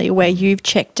recently where you've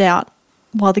checked out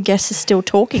while the guest is still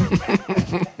talking.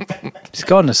 He's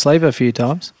gotten to sleep a few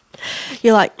times.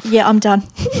 You're like, yeah, I'm done.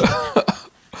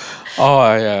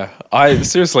 Oh, yeah. I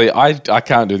seriously, I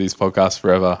can't do these podcasts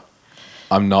forever.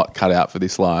 I'm not cut out for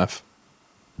this life.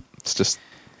 It's just...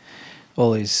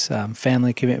 all his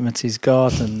family commitments he's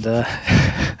got, and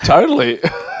Totally.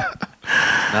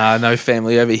 Nah, no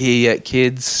family over here yet,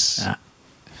 kids. Nah.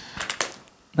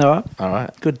 All All right.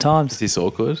 good times. Is this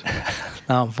awkward?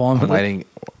 No, I'm fine I'm with it. waiting.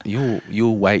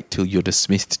 You'll wait till you're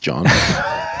dismissed, John.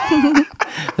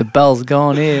 The bell's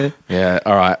gone here. Yeah.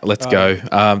 All right. Let's go.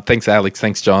 Thanks, Alex.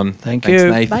 Thanks, John. Thanks, you.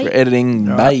 you. Thanks, Nath, Bye. for editing.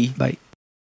 All Bye. right, bye.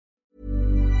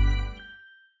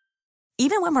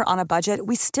 Even when we're on a budget,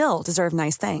 we still deserve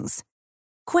nice things.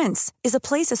 Quince is a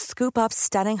place to scoop up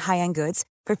stunning high-end goods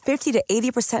for 50 to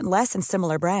 80% less than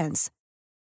similar brands.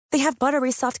 They have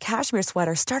buttery soft cashmere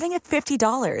sweaters starting at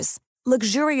 $50,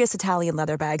 luxurious Italian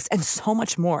leather bags, and so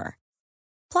much more.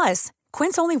 Plus,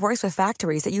 Quince only works with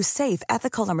factories that use safe,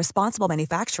 ethical, and responsible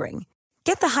manufacturing.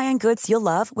 Get the high-end goods you'll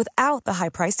love without the high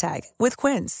price tag with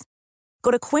Quince.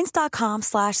 Go to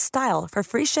quince.com/style for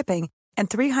free shipping and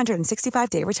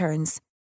 365-day returns.